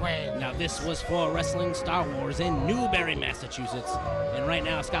Toxic Twin. Now, this was for Wrestling Star Wars in Newbury, Massachusetts. And right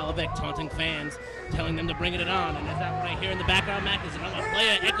now, Scott Levesque taunting fans, telling them to bring it on. And is that what I hear in the background, Mac? Is another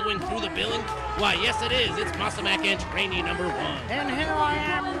player echoing through the building? Why, yes, it is. It's Monster Mack and trainee number 1. And here I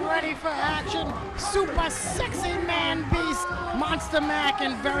am, ready for action. Super sexy man beast, Monster Mack,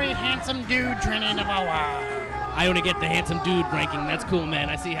 and very handsome dude, trainee number 1. I only get the handsome dude ranking. That's cool, man.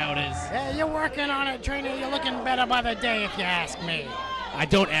 I see how it is. Yeah, you're working on it, trainer. You're looking better by the day, if you ask me. I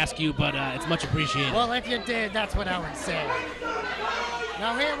don't ask you, but it's much appreciated. Well, if you did, that's what I would say.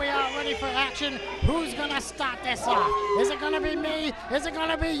 Now here we are, ready for action. Who's gonna start this off? Is it gonna be me? Is it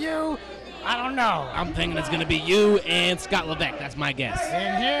gonna be you? I don't know. I'm thinking it's gonna be you and Scott Levesque. That's my guess.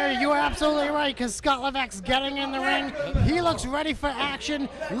 And here, you are absolutely right, because Scott Levesque's getting in the ring. He looks ready for action,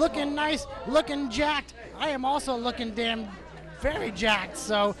 looking nice, looking jacked. I am also looking very jacked,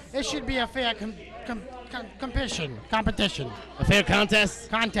 so it should be a fair competition. A fair contest?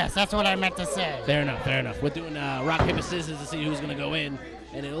 Contest, that's what I meant to say. Fair enough. We're doing rock, paper, scissors to see who's gonna go in.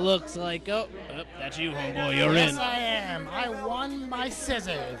 And it looks like, oh, that's you, homeboy, you're in. Yes, I am. I won my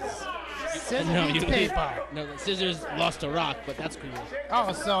scissors. Scissors no, paper. No, the scissors lost to rock, but that's cool.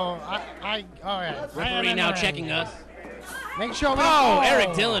 Oh, so all right. Referee now checking us. Make sure we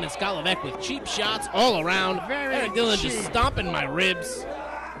Eric Dillon and Scott Levesque with cheap shots all around. Very Eric Dillon cheap. just stomping my ribs.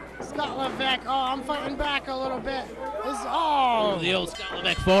 Scott Levesque, I'm fighting back a little bit. The old Scott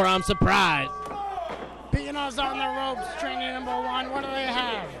Levesque forearm surprise. Beating us on the ropes, training number 1. What do they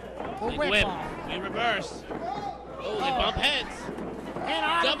have? The Big whip. We reverse. Oh, they bump heads.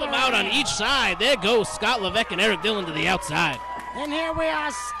 And Dump them out on each side. There goes Scott Levesque and Eric Dillon to the outside. And here we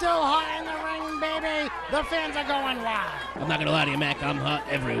are, still hot in the ring, baby. The fans are going wild. I'm not gonna lie to you, Mac. I'm hot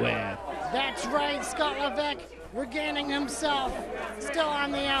everywhere. That's right, Scott Levesque regaining himself, still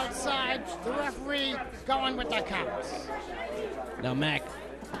on the outside. The referee going with the counts. Now, Mac,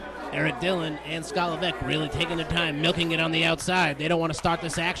 Eric Dillon and Scott Levesque really taking their time, milking it on the outside. They don't want to start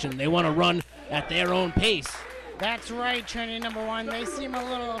this action. They want to run at their own pace. That's right, training number 1. They seem a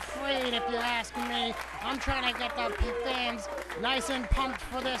little afraid, if you ask me. I'm trying to get the fans nice and pumped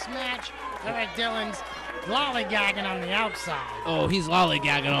for this match. Eric Dillon's lollygagging on the outside. Oh, he's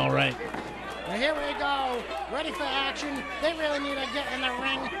lollygagging all right. Now here we go, ready for action. They really need to get in the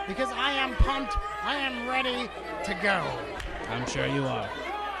ring because I am pumped. I am ready to go. I'm sure you are.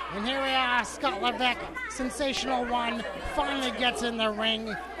 And here we are, Scott Levesque, sensational 1, finally gets in the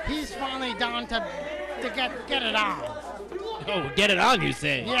ring. He's finally down to get it on. Oh, get it on, you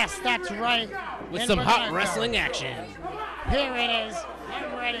say? Yes, that's right. With And some we're hot gonna wrestling go. action. Here it is.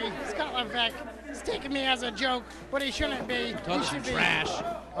 I'm ready. Scott Levesque is taking me as a joke, but he shouldn't be. Talking He some should be. trash.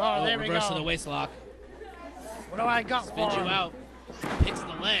 Oh, there we go. Reverse of the waist lock. What do I got Spins for you him? out. Picks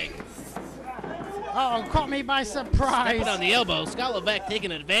the leg. Oh, caught me by surprise. Stepping on the elbow. Scott Levesque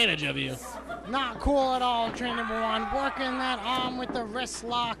taking advantage of you. Not cool at all, train number 1. Working that arm with the wrist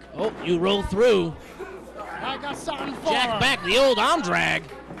lock. Oh, you roll through. I got something for Jack him. back, the old arm drag.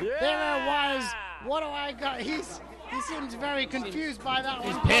 There it was. What do I got? He seems very confused by that one.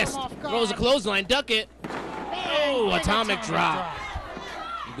 He's Caught him pissed. off guard. Rolls a clothesline, duck it. Oh, Big atomic drop.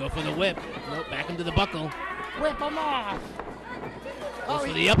 You go for the whip. Nope, back into the buckle. Whip him off. Goes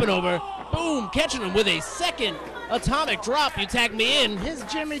for the up and over. Boom, catching him with a second atomic drop. You tag me in. His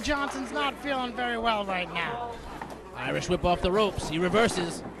Jimmy Johnson's not feeling very well right now. Irish whip off the ropes. He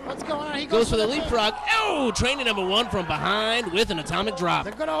reverses. What's going on? He Goes for the leapfrog. Oh, training number 1 from behind with an atomic drop.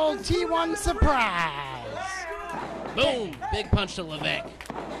 The good old T1 surprise. Boom, big punch to Levesque.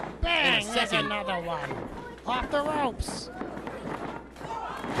 Bang, In a there's second. another one. Off the ropes.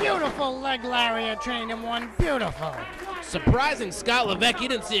 Beautiful leg lariat, training number 1. Beautiful. Surprising Scott Levesque. You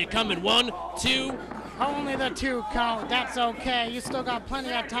didn't see it coming. 1, 2. Only the 2 count. That's okay. You still got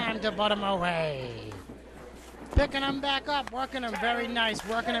plenty of time to butt him away. Picking him back up, working him very nice.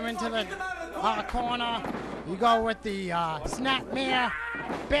 Working him into the corner. You go with the snap mirror.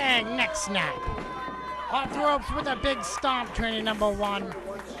 Bang, neck snap. Off the ropes with a big stomp, training number 1.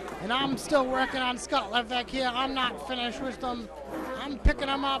 And I'm still working on Scott Levesque here. I'm not finished with him. I'm picking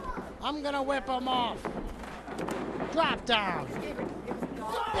him up. I'm going to whip him off. Drop down.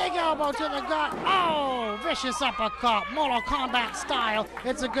 Big elbow to the gut. Oh, vicious uppercut. Mortal Kombat style.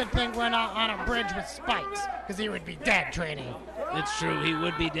 It's a good thing we're not on a bridge with spikes, because he would be dead, training. It's true, he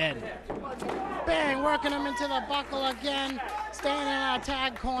would be dead. Bang, working him into the buckle again. Staying in our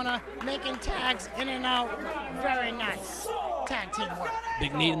tag corner, making tags in and out. Very nice. Tag team work.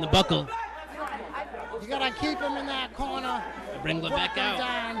 Big knee in the buckle. You gotta keep him in that corner. Bring Levesque out.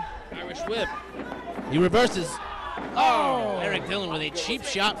 Down. Irish whip. He reverses. Oh, Eric Dillon with a cheap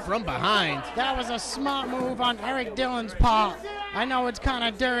shot from behind. That was a smart move on Eric Dillon's part. I know it's kind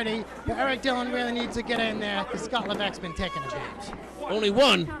of dirty, but Eric Dillon really needs to get in there because Scott Levesque's been taking a beat. Only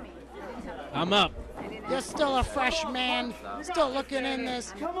 1. I'm up. You're still a fresh man, still looking in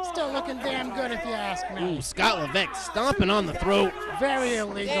this, still looking damn good if you ask me. Ooh, Scott Levesque stomping on the throat. Very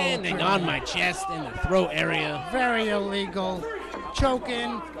illegal. Standing on my chest in the throat area. Very illegal.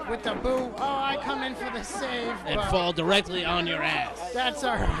 Choking with the boot. Oh, I come in for the save. And fall directly on your ass. That's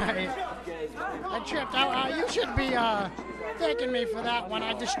all right. I tripped out. You should be thanking me for that one.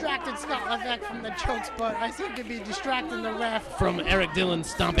 I distracted Scott Levesque from the chokes, but I seem to be distracting the ref. From Eric Dillon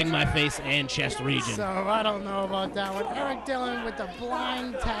stomping my face and chest region. So I don't know about that one. Eric Dillon with the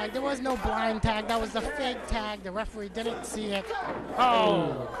blind tag. There was no blind tag. That was the fake tag. The referee didn't see it.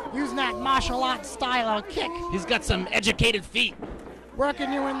 Oh, using that martial arts style kick. He's got some educated feet.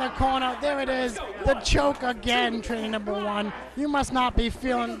 Working you in the corner. There it is. The choke again, training number 1. You must not be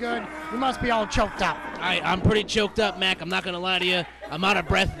feeling good. You must be all choked up. I'm pretty choked up, Mac. I'm not going to lie to you. I'm out of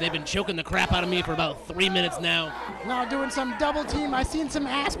breath. They've been choking the crap out of me for about 3 minutes now. Now doing some double team. I seen some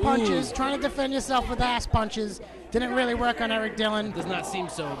ass punches. Ooh. Trying to defend yourself with ass punches. Didn't really work on Eric Dillon. Does not seem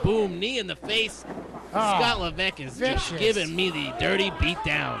so. Boom, knee in the face. Scott Levesque is just giving me the dirty beat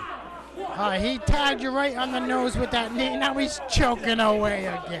down. He tagged you right on the nose with that knee. Now he's choking away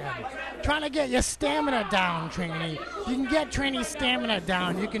again. Trying to get your stamina down, Trini. You can get Trini's stamina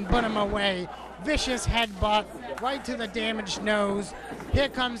down. You can put him away. Vicious headbutt right to the damaged nose. Here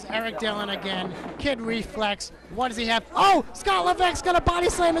comes Eric Dillon again. Kid reflex. What does he have? Oh, Scott Levesque's going to body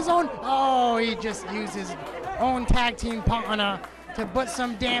slam his own. Oh, he just used his own tag team partner to put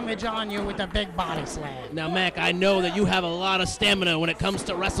some damage on you with a big body slam. Now, Mac, I know that you have a lot of stamina when it comes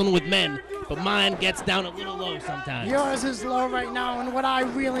to wrestling with men, but mine gets down a little low sometimes. Yours is low right now, and what I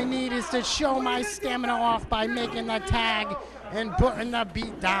really need is to show my stamina off by making the tag and putting the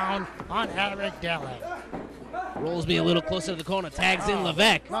beat down on Eric Dillon. Rolls me a little closer to the corner, tags in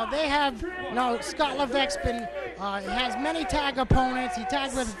Levesque. No, they have, no, Scott Levesque's been, has many tag opponents. He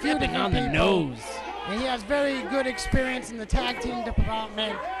tagged with a few different on the people. nose. And he has very good experience in the tag team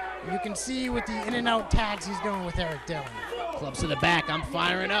department. You can see with the in and out tags he's doing with Eric Dillon. Clubs to the back, I'm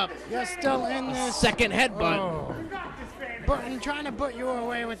firing up. You're still in this. Second headbutt. Oh. Trying to put you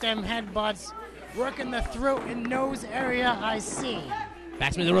away with them headbutts. Working the throat and nose area, I see.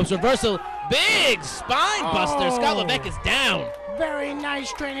 Backs me to the ropes reversal. Big spine buster. Scott Levesque is down. Very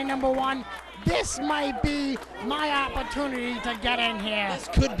nice, training number 1. This might be my opportunity to get in here. This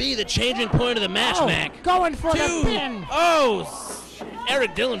could be the changing point of the match, Mac. Going for the pin. Oh,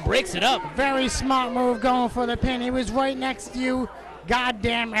 Eric Dillon breaks it up. Very smart move going for the pin. He was right next to you.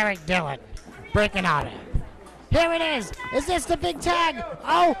 Goddamn Eric Dillon. Breaking out of it. Here it is. Is this the big tag?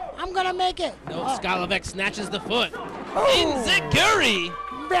 Oh, I'm going to make it. No, Scott Levesque snatches the foot. Enziguri.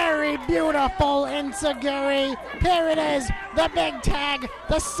 Very beautiful Enziguri. Here it is. The big tag.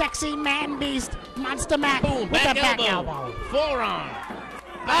 The sexy man beast. Monster Mack. Boom, with back the back elbow. elbow. Forearm.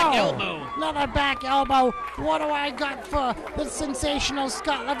 Back elbow. Another back elbow. What do I got for the sensational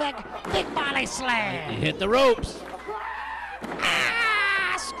Scott Levesque? Big body slam. He hit the ropes.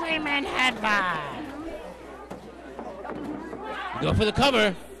 Screaming headbutt. Go for the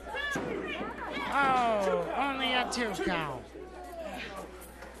cover. Oh, only a 2 count.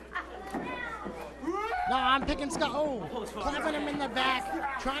 No, I'm picking Scott. Oh, clapping him in the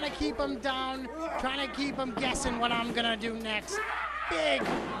back, trying to keep him down, trying to keep him guessing what I'm going to do next. Big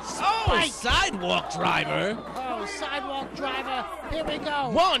spike. Sidewalk driver. Oh, sidewalk driver. Here we go.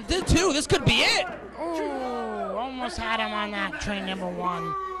 1, 2. This could be it. Ooh, almost had him on that train number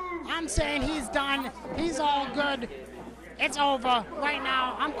 1. I'm saying he's done. He's all good. It's over right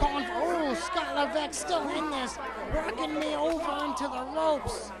now. I'm calling for. Oh, Scott Levesque still in this, working me over into the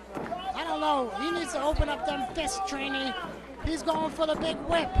ropes. I don't know. He needs to open up them fists, trainee. He's going for the big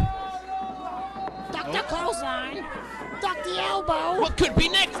whip. Duck the clothesline. Duck the elbow. What could be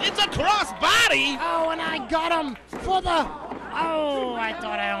next? It's a crossbody. Oh, and I got him for the. Oh, I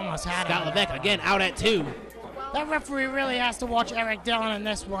thought I almost had him. Scott Levesque again out at 2. That referee really has to watch Eric Dillon in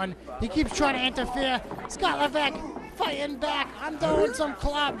this one. He keeps trying to interfere. Scott Levesque fighting back. I'm throwing some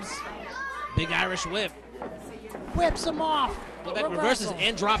clubs. Big Irish whip. Whips him off. Levesque reverses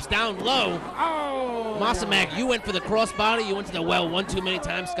and drops down low. Oh! Monster Mack, you went for the crossbody. You went to the well one too many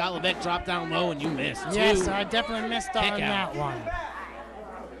times. Scott Levesque dropped down low and you missed. Yes, 2. I definitely missed on that one.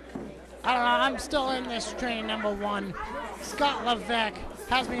 I don't know. I'm still in this train number 1. Scott Levesque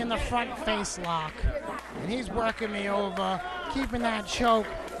has me in the front face lock. And he's working me over, keeping that choke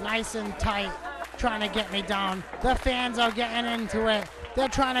nice and tight, trying to get me down. The fans are getting into it. They're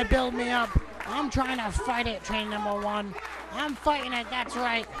trying to build me up. I'm trying to fight it, train number 1. I'm fighting it, that's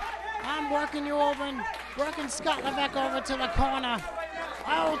right. I'm working you over and working Scott Levesque over to the corner.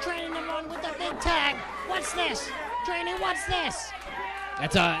 Oh, training number 1 with the big tag. What's this? Training, what's this?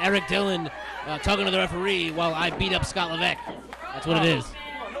 That's Eric Dillon talking to the referee while I beat up Scott Levesque. That's what it is.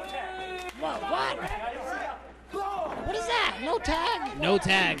 What? What is that? No tag? No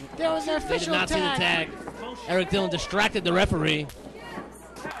tag. There was an They did official not see the tag. Eric Dillon distracted the referee.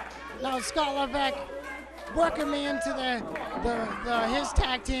 Now Scott Levesque working me into his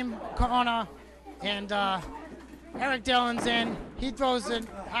tag team corner, and Eric Dillon's in. He throws an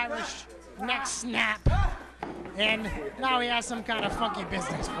Irish neck snap, and now he has some kind of funky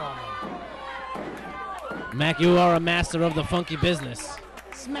business for me. Mack, you are a master of the funky business.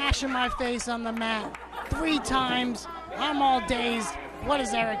 Smashing my face on the mat 3 times. I'm all dazed. What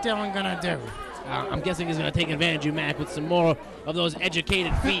is Eric Dillon gonna do? I'm guessing he's going to take advantage of you, Mack, with some more of those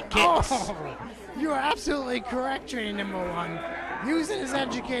educated feet kicks. Oh, you are absolutely correct, train number 1. Using his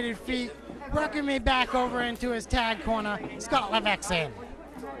educated feet, working me back over into his tag corner. Scott Levesque's in.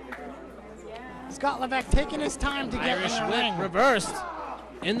 Scott Levesque taking his time to get Irish in the whip ring. reversed.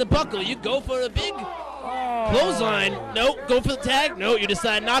 In the buckle, you go for a big clothesline. Nope, go for the tag. No, you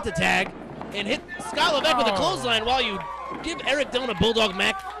decide not to tag. And hit Scott Levesque with a clothesline while you give Eric Dillon a Bulldog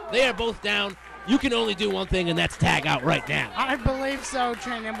Mack. They are both down. You can only do one thing, and that's tag out right now. I believe so,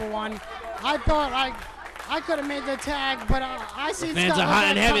 train number 1. I thought I could have made the tag, but I see Fans Scott are hot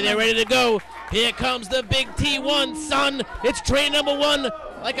and Levesque heavy. They're coming. ready to go. Here comes the big T1, son. It's train number 1,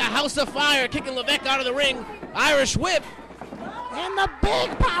 like a house of fire, kicking Levesque out of the ring. Irish whip. And the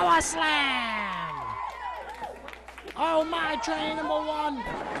big power slam. Oh, my, train number 1.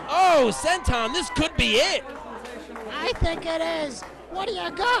 Oh, Senton, this could be it. I think it is. What do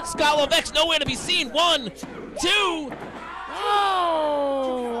you got? Scott Levesque's nowhere to be seen. 1, 2.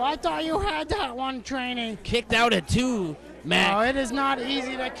 Oh, I thought you had that one, training. Kicked out at 2, Mack. Oh, it is not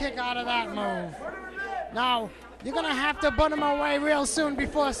easy to kick out of that move. Now, you're going to have to put him away real soon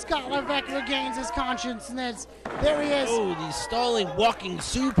before Scott Levesque regains his consciousness. There he is. Oh, the stalling walking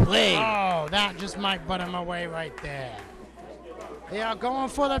suplex. Oh, that just might put him away right there. They are going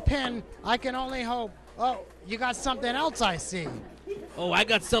for the pin. I can only hope. Oh, you got something else I see. Oh, I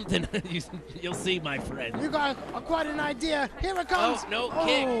got something. You'll see, my friend. You got quite an idea. Here it comes. Oh, no,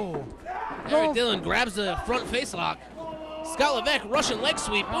 kick. Eric Dillon grabs the front face lock. Scott Levesque, Russian leg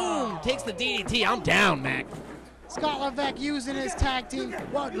sweep. Boom, takes the DDT. I'm down, Mack. Scott Levesque using his tag team.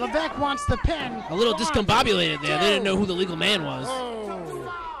 Well, Levesque wants the pin. A little discombobulated there. They didn't know who the legal man was.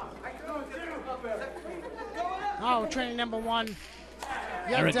 Oh, training number 1.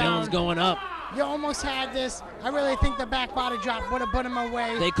 You're Eric down. Dillon's going up. You almost had this. I really think the back body drop would have put him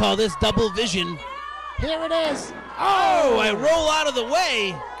away. They call this double vision. Here it is. Oh, I roll out of the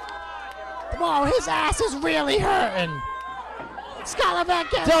way. Whoa, his ass is really hurting. Scott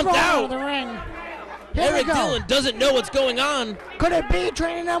Levesque gets Dumped thrown out out. of the ring. Here Eric we go. Dillon doesn't know what's going on. Could it be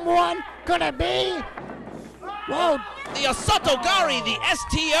training number 1? Could it be? Whoa. The Asato Gari, the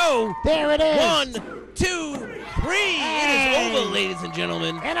STO. There it is. 1, 2, 3. It is over, ladies and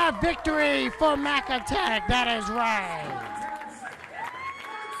gentlemen. And a victory for Mack Attack. That is right.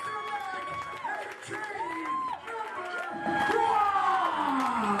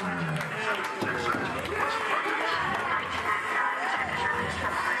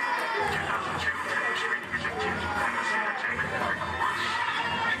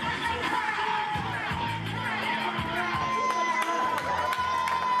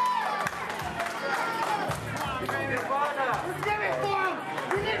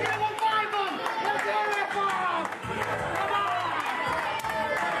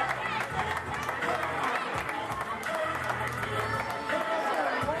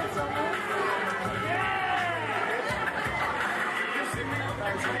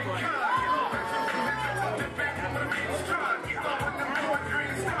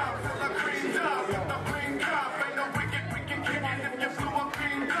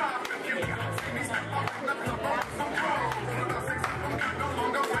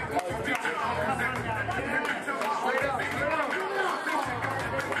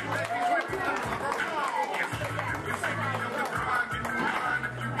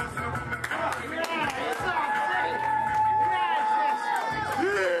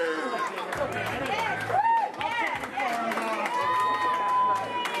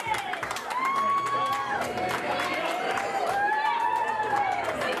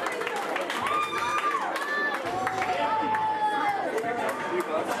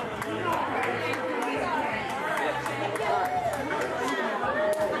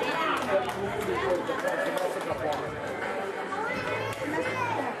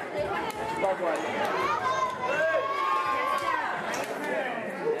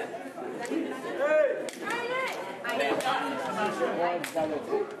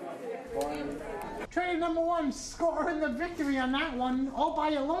 Trainer number one scoring the victory on that one all by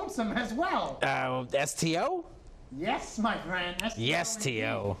your lonesome as well. STO? Yes, my friend. STO. Yes,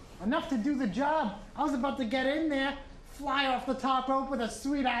 TO. Enough to do the job. I was about to get in there, fly off the top rope with a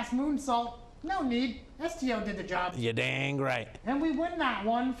sweet-ass moonsault. No need. STO did the job. You're dang right. And we win that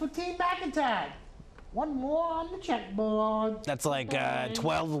one for Team McIntyre. One more on the checkboard. That's like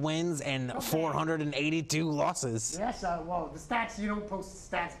 12 wins and 482 losses. Yes, well, the stats, you don't post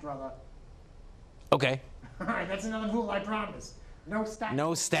the stats, brother. Okay. All right, that's another rule, I promise. No stats.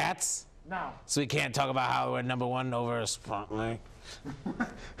 No stats? No. So we can't talk about how we're number one over Spotlight.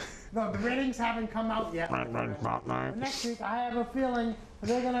 No, the ratings haven't come out yet. But next week, I have a feeling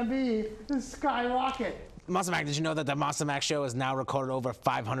they're going to be skyrocket. Monster Mac, did you know that the Monster Mac show has now recorded over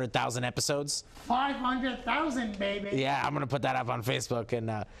 500,000 episodes? 500,000, baby. Yeah, I'm gonna put that up on Facebook,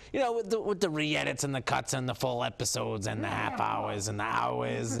 and you know, with the re-edits and the cuts and the full episodes and the half hours and the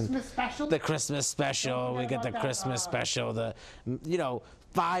hours and Christmas special. the Christmas special. We get the Christmas special. The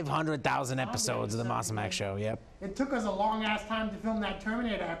 500,000 episodes of the Monster Mac show. Yep. It took us a long ass time to film that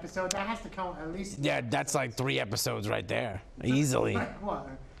Terminator episode. That has to count at least. Yeah, that's like 3 episodes right there, easily. Like what?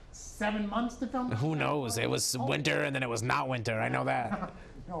 7 months to film? Who knows? It was winter and then it was not winter. I know that.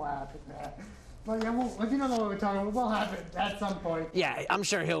 No happened there. But yeah, if you don't know what we're talking about, we'll have it at some point. Yeah, I'm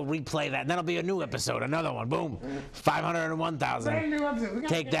sure he'll replay that. And that'll be a new episode, another one. Boom. 501,000. Brand new episode. We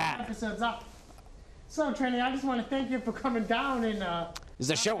gotta Take get that. the episodes up. So, Trini, I just want to thank you for coming down and. Is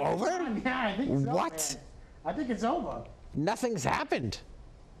the show over? Yeah, I think so. What? Man. I think it's over. Nothing's happened.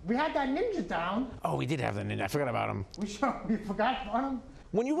 We had that ninja down. Oh, we did have the ninja. I forgot about him. We forgot about him.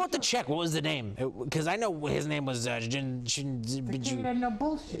 When you wrote the check, what was the name? Because I know his name was No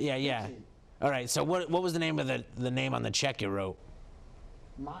bullshit. Yeah, yeah. All right. So what was the name of the name on the check you wrote?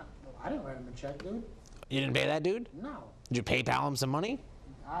 I didn't write him a check, dude. You didn't pay that dude? No. Did you PayPal him some money?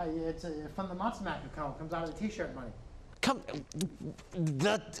 It's from the Monster Mac account. Comes out of the T-shirt money.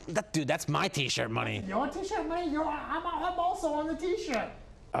 That dude, that's my T-shirt money. Your T-shirt money? I'm also on the T-shirt.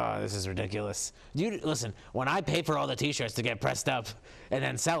 This is ridiculous. Listen, when I pay for all the T-shirts to get pressed up and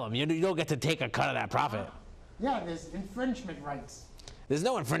then sell them, you don't get to take a cut of that profit. Yeah, there's infringement rights. There's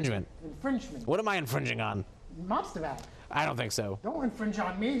no infringement. Infringement. What am I infringing on? Monster Mac. I don't think so. Don't infringe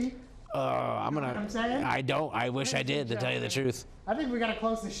on me. I'm gonna. Know what I'm saying? I don't. I wish I did, to tell you the truth. I think we gotta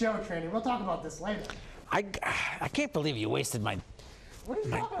close the show, Tranny. We'll talk about this later. I can't believe you wasted my What are you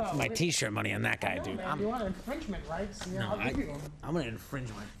talking about? my T-shirt money on that guy, dude. Man, you want infringement rights? You know, No, I'll give you them. I'm gonna infringe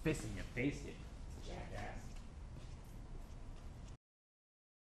my fist in your face, dude.